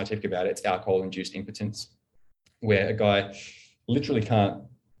 scientific about it, it's alcohol-induced impotence, where a guy literally can't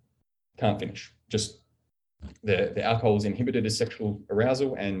finish, just the alcohol is inhibited as sexual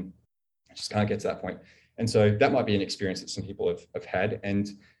arousal and just can't get to that point. And so that might be an experience that some people have had. And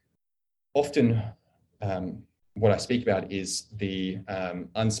often what I speak about is the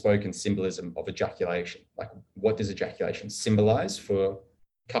unspoken symbolism of ejaculation. Like, what does ejaculation symbolize for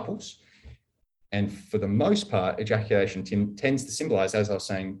couples? And for the most part, ejaculation tends to symbolize, as I was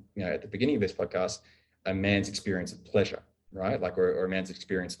saying, at the beginning of this podcast, a man's experience of pleasure, right? Like, or a man's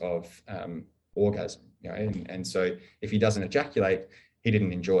experience of orgasm, and so if he doesn't ejaculate, he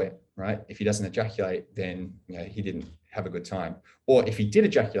didn't enjoy it, right? If he doesn't ejaculate, then he didn't have a good time. Or if he did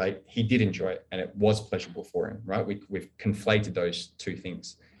ejaculate, he did enjoy it and it was pleasurable for him, right? We've conflated those two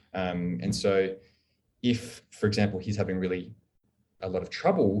things. And so if, for example, he's having really a lot of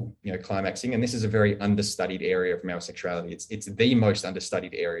trouble, climaxing, and this is a very understudied area of male sexuality. It's the most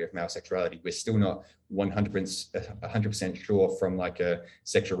understudied area of male sexuality. We're still not 100% sure from like a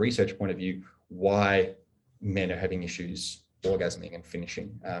sexual research point of view why men are having issues orgasming and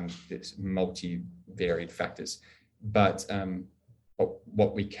finishing. There's multi-varied factors. But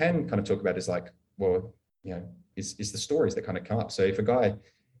what we can kind of talk about is like, well, is the stories that kind of come up. So if a guy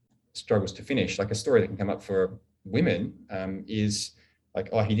struggles to finish, like a story that can come up for women is like,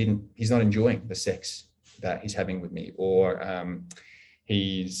 oh, he's not enjoying the sex that he's having with me, or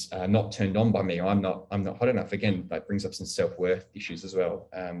he's not turned on by me, or I'm not hot enough. Again, that brings up some self-worth issues as well.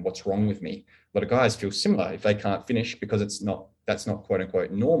 What's wrong with me? A lot of guys feel similar if they can't finish because that's not quote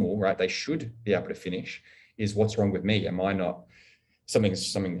unquote normal, right? They should be able to finish. Is what's wrong with me? Am I not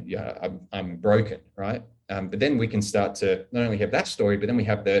something? Yeah, I'm broken, right? But then we can start to not only have that story, but then we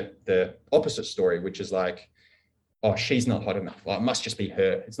have the opposite story, which is like, oh, she's not hot enough. Well, it must just be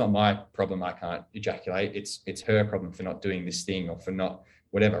her. It's not my problem. I can't ejaculate. It's her problem for not doing this thing or for not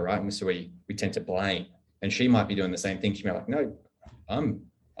whatever, right? And so we tend to blame. And she might be doing the same thing. She might be like, no, I'm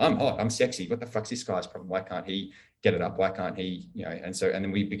hot. I'm sexy. What the fuck's this guy's problem? Why can't he get it up? Why can't he? And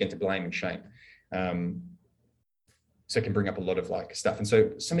then we begin to blame and shame. So it can bring up a lot of like stuff. And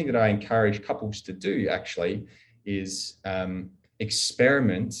so something that I encourage couples to do actually is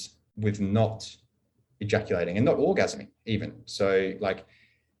experiment with not ejaculating and not orgasming even. So like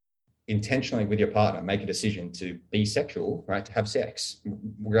intentionally with your partner, make a decision to be sexual, right? To have sex,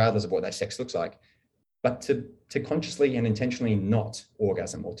 regardless of what that sex looks like, but to consciously and intentionally not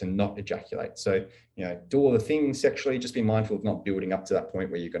orgasm or to not ejaculate. So, do all the things sexually, just be mindful of not building up to that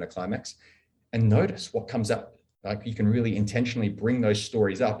point where you're going to climax, and notice what comes up. Like, you can really intentionally bring those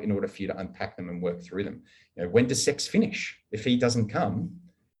stories up in order for you to unpack them and work through them. When does sex finish? If he doesn't come,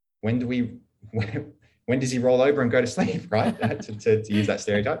 when does he roll over and go to sleep, right? to use that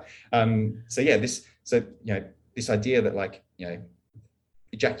stereotype. This idea that like,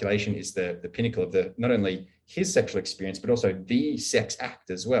 ejaculation is the pinnacle of not only his sexual experience, but also the sex act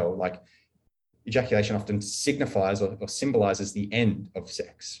as well. Like, ejaculation often signifies or symbolizes the end of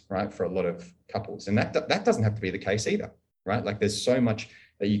sex, right? For a lot of couples. And that doesn't have to be the case either, right? Like, there's so much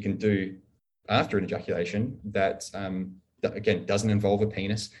that you can do after an ejaculation that again, doesn't involve a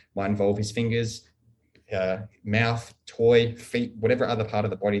penis, might involve his fingers, mouth, toy, feet, whatever other part of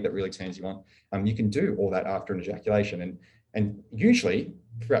the body that really turns you on. You can do all that after an ejaculation. And usually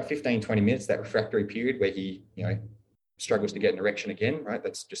for about 15, 20 minutes, that refractory period where he, struggles to get an erection again, right?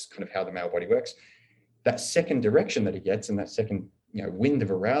 That's just kind of how the male body works. That second erection that he gets and that second, wind of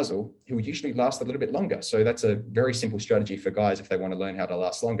arousal, he will usually last a little bit longer. So that's a very simple strategy for guys if they want to learn how to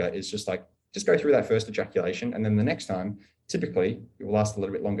last longer, is just go through that first ejaculation. And then the next time, typically it will last a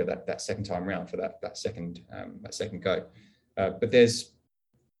little bit longer that second time around for that second go. But there's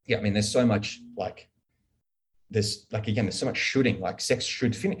so much there's so much shoulding, like sex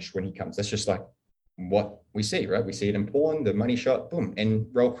should finish when he comes. That's just like what we see, right? We see it in porn, the money shot, boom, and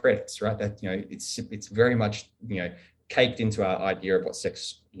roll credits, right? That, it's very much, caked into our idea of what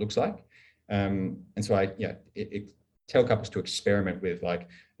sex looks like. And so I tell couples to experiment with like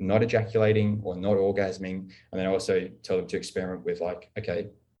not ejaculating or not orgasming. And then I also tell them to experiment with like, okay,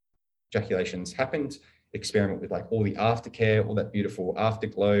 ejaculation's happened, experiment with like all the aftercare, all that beautiful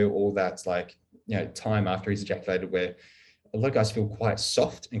afterglow, all that like, time after he's ejaculated, where a lot of guys feel quite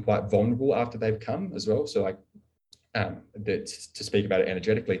soft and quite vulnerable after they've come as well. So like, to speak about it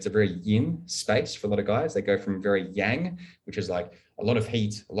energetically, it's a very yin space for a lot of guys. They go from very yang, which is like a lot of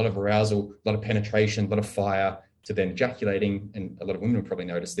heat, a lot of arousal, a lot of penetration, a lot of fire, to then ejaculating. And a lot of women will probably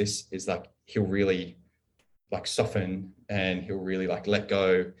notice this, is like he'll really like soften and he'll really like let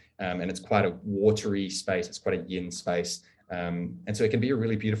go. And it's quite a watery space. It's quite a yin space. And so it can be a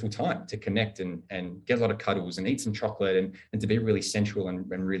really beautiful time to connect and get a lot of cuddles and eat some chocolate and to be really sensual and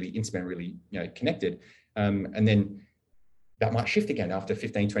really intimate and really, connected. And then that might shift again after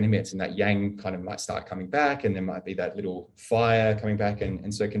 15, 20 minutes, and that yang kind of might start coming back, and there might be that little fire coming back.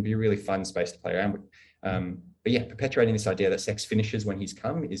 And so it can be a really fun space to play around with. But yeah, perpetuating this idea that sex finishes when he's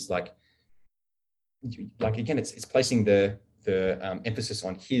come is like again, it's placing the emphasis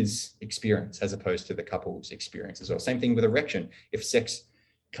on his experience as opposed to the couple's experience as well. Same thing with erection. If sex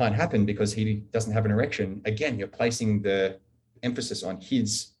can't happen because he doesn't have an erection, again, you're placing the emphasis on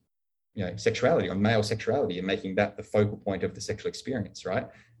his sexuality, on male sexuality, and making that the focal point of the sexual experience, right?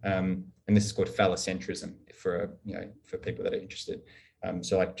 And this is called phallocentrism for people that are interested.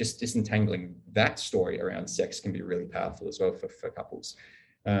 So like just disentangling that story around sex can be really powerful as well for couples.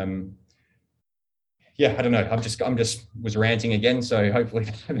 I don't know. I'm just was ranting again. So hopefully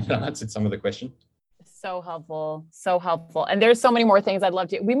that answered some of the question. So helpful. And there's so many more things I'd love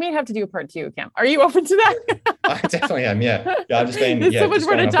to. We may have to do a part 2, Cam. Are you open to that? I definitely am. Yeah. I've just been. There's so much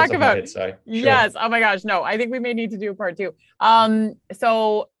more to talk about. Head, so, sure. Yes. Oh my gosh. No, I think we may need to do a part 2.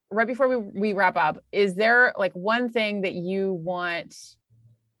 So right before we wrap up, is there like one thing that you want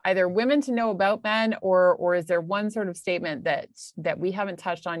either women to know about men, or is there one sort of statement that we haven't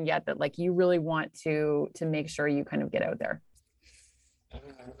touched on yet that like you really want to make sure you kind of get out there?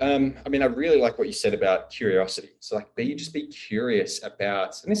 I really like what you said about curiosity. So like just be curious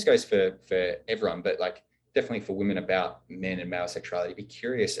about, and this goes for everyone, but like definitely for women, about men and male sexuality. Be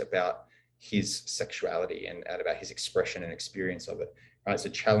curious about his sexuality and about his expression and experience of it. Right. So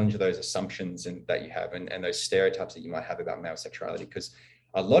challenge those assumptions that you have and those stereotypes that you might have about male sexuality, because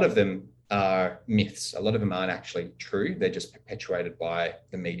a lot of them are myths. A lot of them aren't actually true. They're just perpetuated by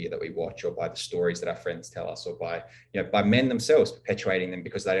the media that we watch, or by the stories that our friends tell us, or by men themselves perpetuating them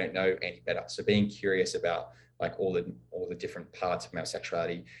because they don't know any better. So being curious about like all the different parts of male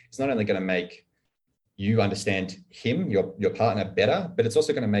sexuality is not only going to make you understand him, your partner, better, but it's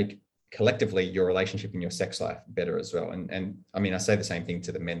also going to make collectively your relationship and your sex life better as well. And I say the same thing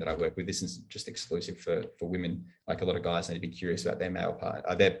to the men that I work with. This isn't just exclusive for women. Like a lot of guys need to be curious about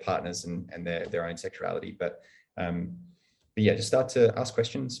their partners and their own sexuality. But yeah, just start to ask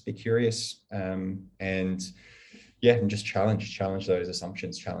questions, be curious, and just challenge those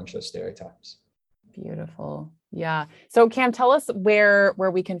assumptions, challenge those stereotypes. Beautiful. Yeah. So Cam, tell us where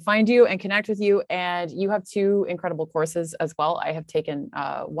we can find you and connect with you. And you have 2 incredible courses as well. I have taken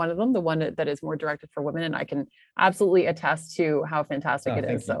one of them, the one that is more directed for women, and I can absolutely attest to how fantastic it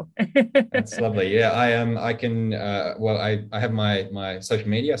is. So that's lovely. Yeah, I can. I have my social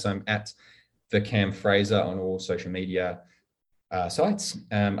media, so I'm at the Cam Fraser on all social media sites.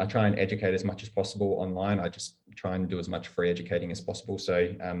 I try and educate as much as possible online. I just try and do as much free educating as possible.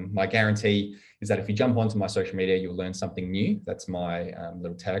 So my guarantee is that if you jump onto my social media, you'll learn something new. That's my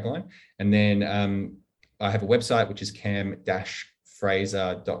little tagline. And then I have a website, which is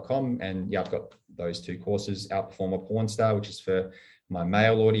cam-fraser.com. And I've got those 2 courses, Outperform a Porn Star, which is for my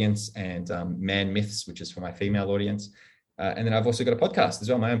male audience, and Man Myths, which is for my female audience. And then I've also got a podcast as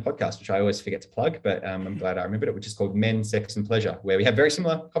well, my own podcast, which I always forget to plug, but I'm glad I remembered it, which is called Men, Sex and Pleasure, where we have very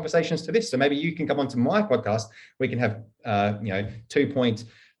similar conversations to this. So maybe you can come onto my podcast. We can have,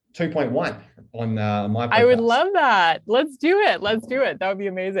 2.1 on my podcast. I would love that. Let's do it. That would be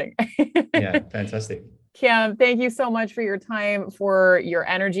amazing. Yeah, fantastic. Cam, thank you so much for your time, for your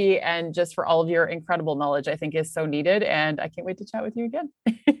energy, and just for all of your incredible knowledge. I think is so needed, and I can't wait to chat with you again.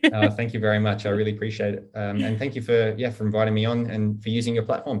 Thank you very much. I really appreciate it. And thank you for inviting me on and for using your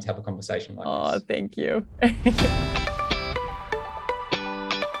platform to have a conversation like this. Oh, thank you.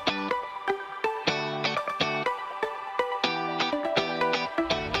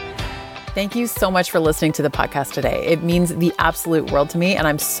 Thank you so much for listening to the podcast today. It means the absolute world to me, and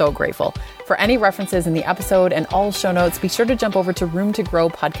I'm so grateful. For any references in the episode and all show notes, be sure to jump over to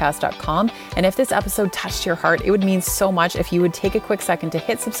roomtogrowpodcast.com. And if this episode touched your heart, it would mean so much if you would take a quick second to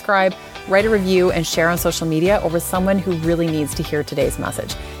hit subscribe, write a review, and share on social media over someone who really needs to hear today's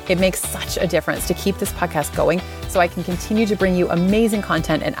message. It makes such a difference to keep this podcast going so I can continue to bring you amazing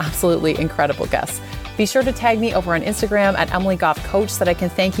content and absolutely incredible guests. Be sure to tag me over on Instagram at Emily Goff Coach so that I can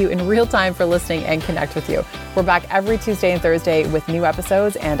thank you in real time for listening and connect with you. We're back every Tuesday and Thursday with new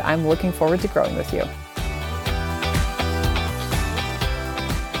episodes, and I'm looking forward to growing with you.